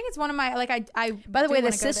 I think it's one of my, like, I by the way,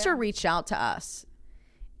 the sister reached out to us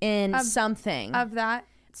in something of that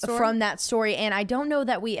story? From that story. And I don't know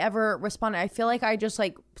that we ever responded. I feel like I just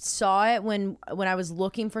like saw it when I was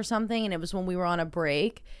looking for something and it was when we were on a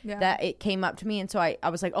break that it came up to me. And so I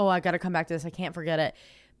was like, oh, I got to come back to this. I can't forget it.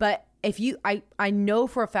 But if you, I know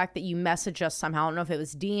for a fact that you messaged us somehow. I don't know if it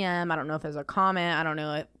was DM. I don't know if it was a comment. I don't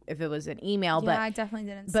know if it was an email. Yeah, I definitely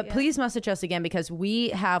didn't. But please message us again because we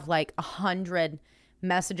have like 100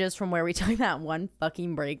 messages from where we took that one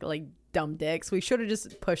fucking break, like dumb dicks. We should have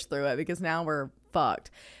just pushed through it because now we're fucked.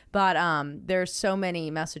 But there's so many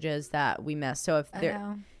messages that we missed. So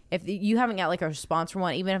if you haven't got like a response from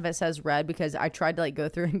one, even if it says read, because I tried to like go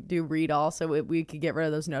through and do read all so we could get rid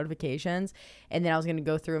of those notifications, and then I was going to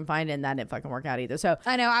go through and find it, and that didn't fucking work out either. So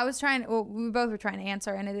I know I was trying. Well, we both were trying to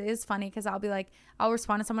answer, and it is funny because I'll be like, I'll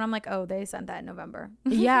respond to someone. I'm like, oh, they sent that in November.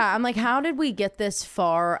 Yeah, I'm like, how did we get this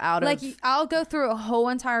far out like, of? I'll go through a whole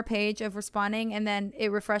entire page of responding, and then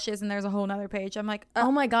it refreshes, and there's a whole nother page. I'm like,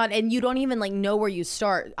 oh my god, and you don't even like know where you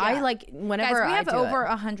start. Yeah. I like whenever guys, we have I do over it.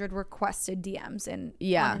 100 requested DMs on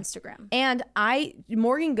Instagram. And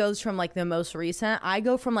Morgan goes from like the most recent. I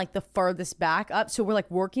go from like the farthest back up. So we're like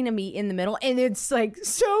working to meet in the middle, and it's like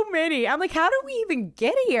so many. I'm like, how did we even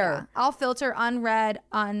get here? Yeah. I'll filter unread,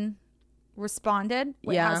 unresponded.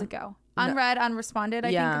 Wait, Yeah. how's it go? Unread, unresponded. I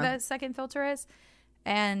Yeah. think the second filter is,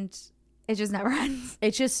 and it just never ends.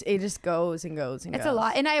 It just goes and goes and It's goes. a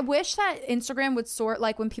lot. And I wish that Instagram would sort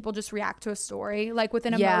like when people just react to a story, like with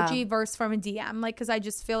an emoji versus from a DM. Like, because I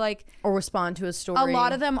just feel like Or respond to a story. a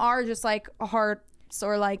lot of them are just like hearts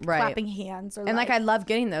or like clapping hands. Or and like I love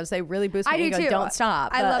getting those. They really boost my I do ego. too. Don't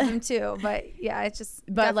stop. I But- love them too. But yeah, it's just.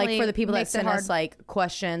 But like for the people that makes it send hard. us like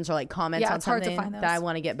questions or like comments on it's hard to something find those. that I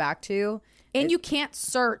want to get back to. And you can't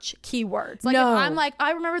search keywords. Like No. if I'm like,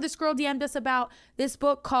 I remember this girl DM'd us about this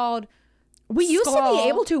book called We used to Skull. be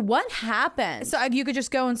able to. What happened? So you could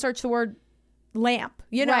just go and search the word lamp,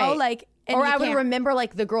 you know, Right. like, and or you I would can't. remember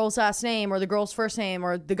like the girl's last name or the girl's first name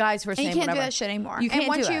or the guy's first And name. you can't do whatever. that shit anymore. You can't and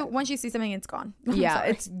once do you it. once you see something, it's gone. I'm Yeah, sorry.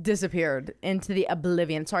 it's disappeared into the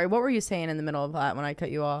oblivion. Sorry, what were you saying in the middle of that when I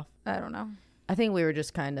cut you off? I don't know. I think we were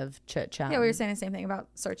just kind of chit chatting. Yeah, we were saying the same thing about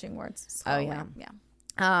searching words. Skull, Oh, yeah. lamp, yeah.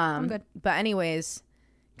 I'm good. But anyways,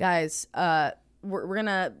 guys, we're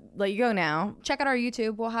gonna let you go now. Check out our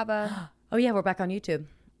YouTube. We'll have a. Oh yeah, we're back on YouTube.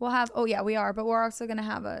 Oh yeah, we are. But we're also gonna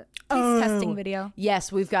have a taste testing video.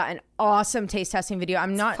 Yes, we've got an awesome taste testing video.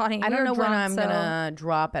 I'm not. funny. I don't We're know when drunk, I'm so gonna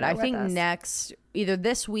drop it. bear I with think us. either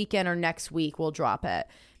this weekend or next week we'll drop it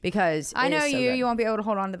because I it know is so you. good. You won't be able to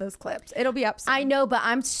hold on to those clips. It'll be up soon. I know, but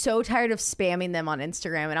I'm so tired of spamming them on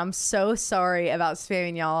Instagram, and I'm so sorry about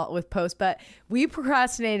spamming y'all with posts. But we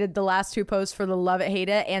procrastinated the last two posts for the Love It, Hate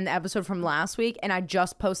It and the episode from last week, and I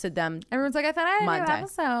just posted them. Everyone's like, I thought I had a Monday. new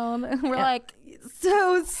episode. We're Yeah. like,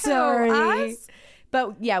 So sorry. us?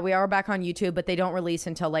 But yeah, we are back on YouTube, but they don't release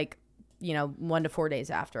until like, 1 to 4 days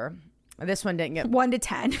after. This one didn't get 1 to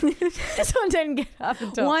 10. this one didn't get up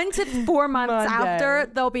until 1 to 4 months Monday.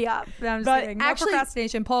 after they'll be up. No, I'm just But kidding. No actually-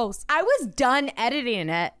 procrastination post. I was done editing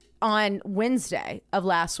it on Wednesday of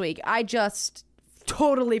last week. I just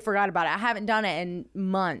totally forgot about it. I haven't done it in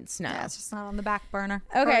months now. Yeah, it's just not on the back burner.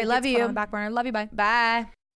 Okay, Or it love gets put you. on the back burner. Love you. Bye. Bye.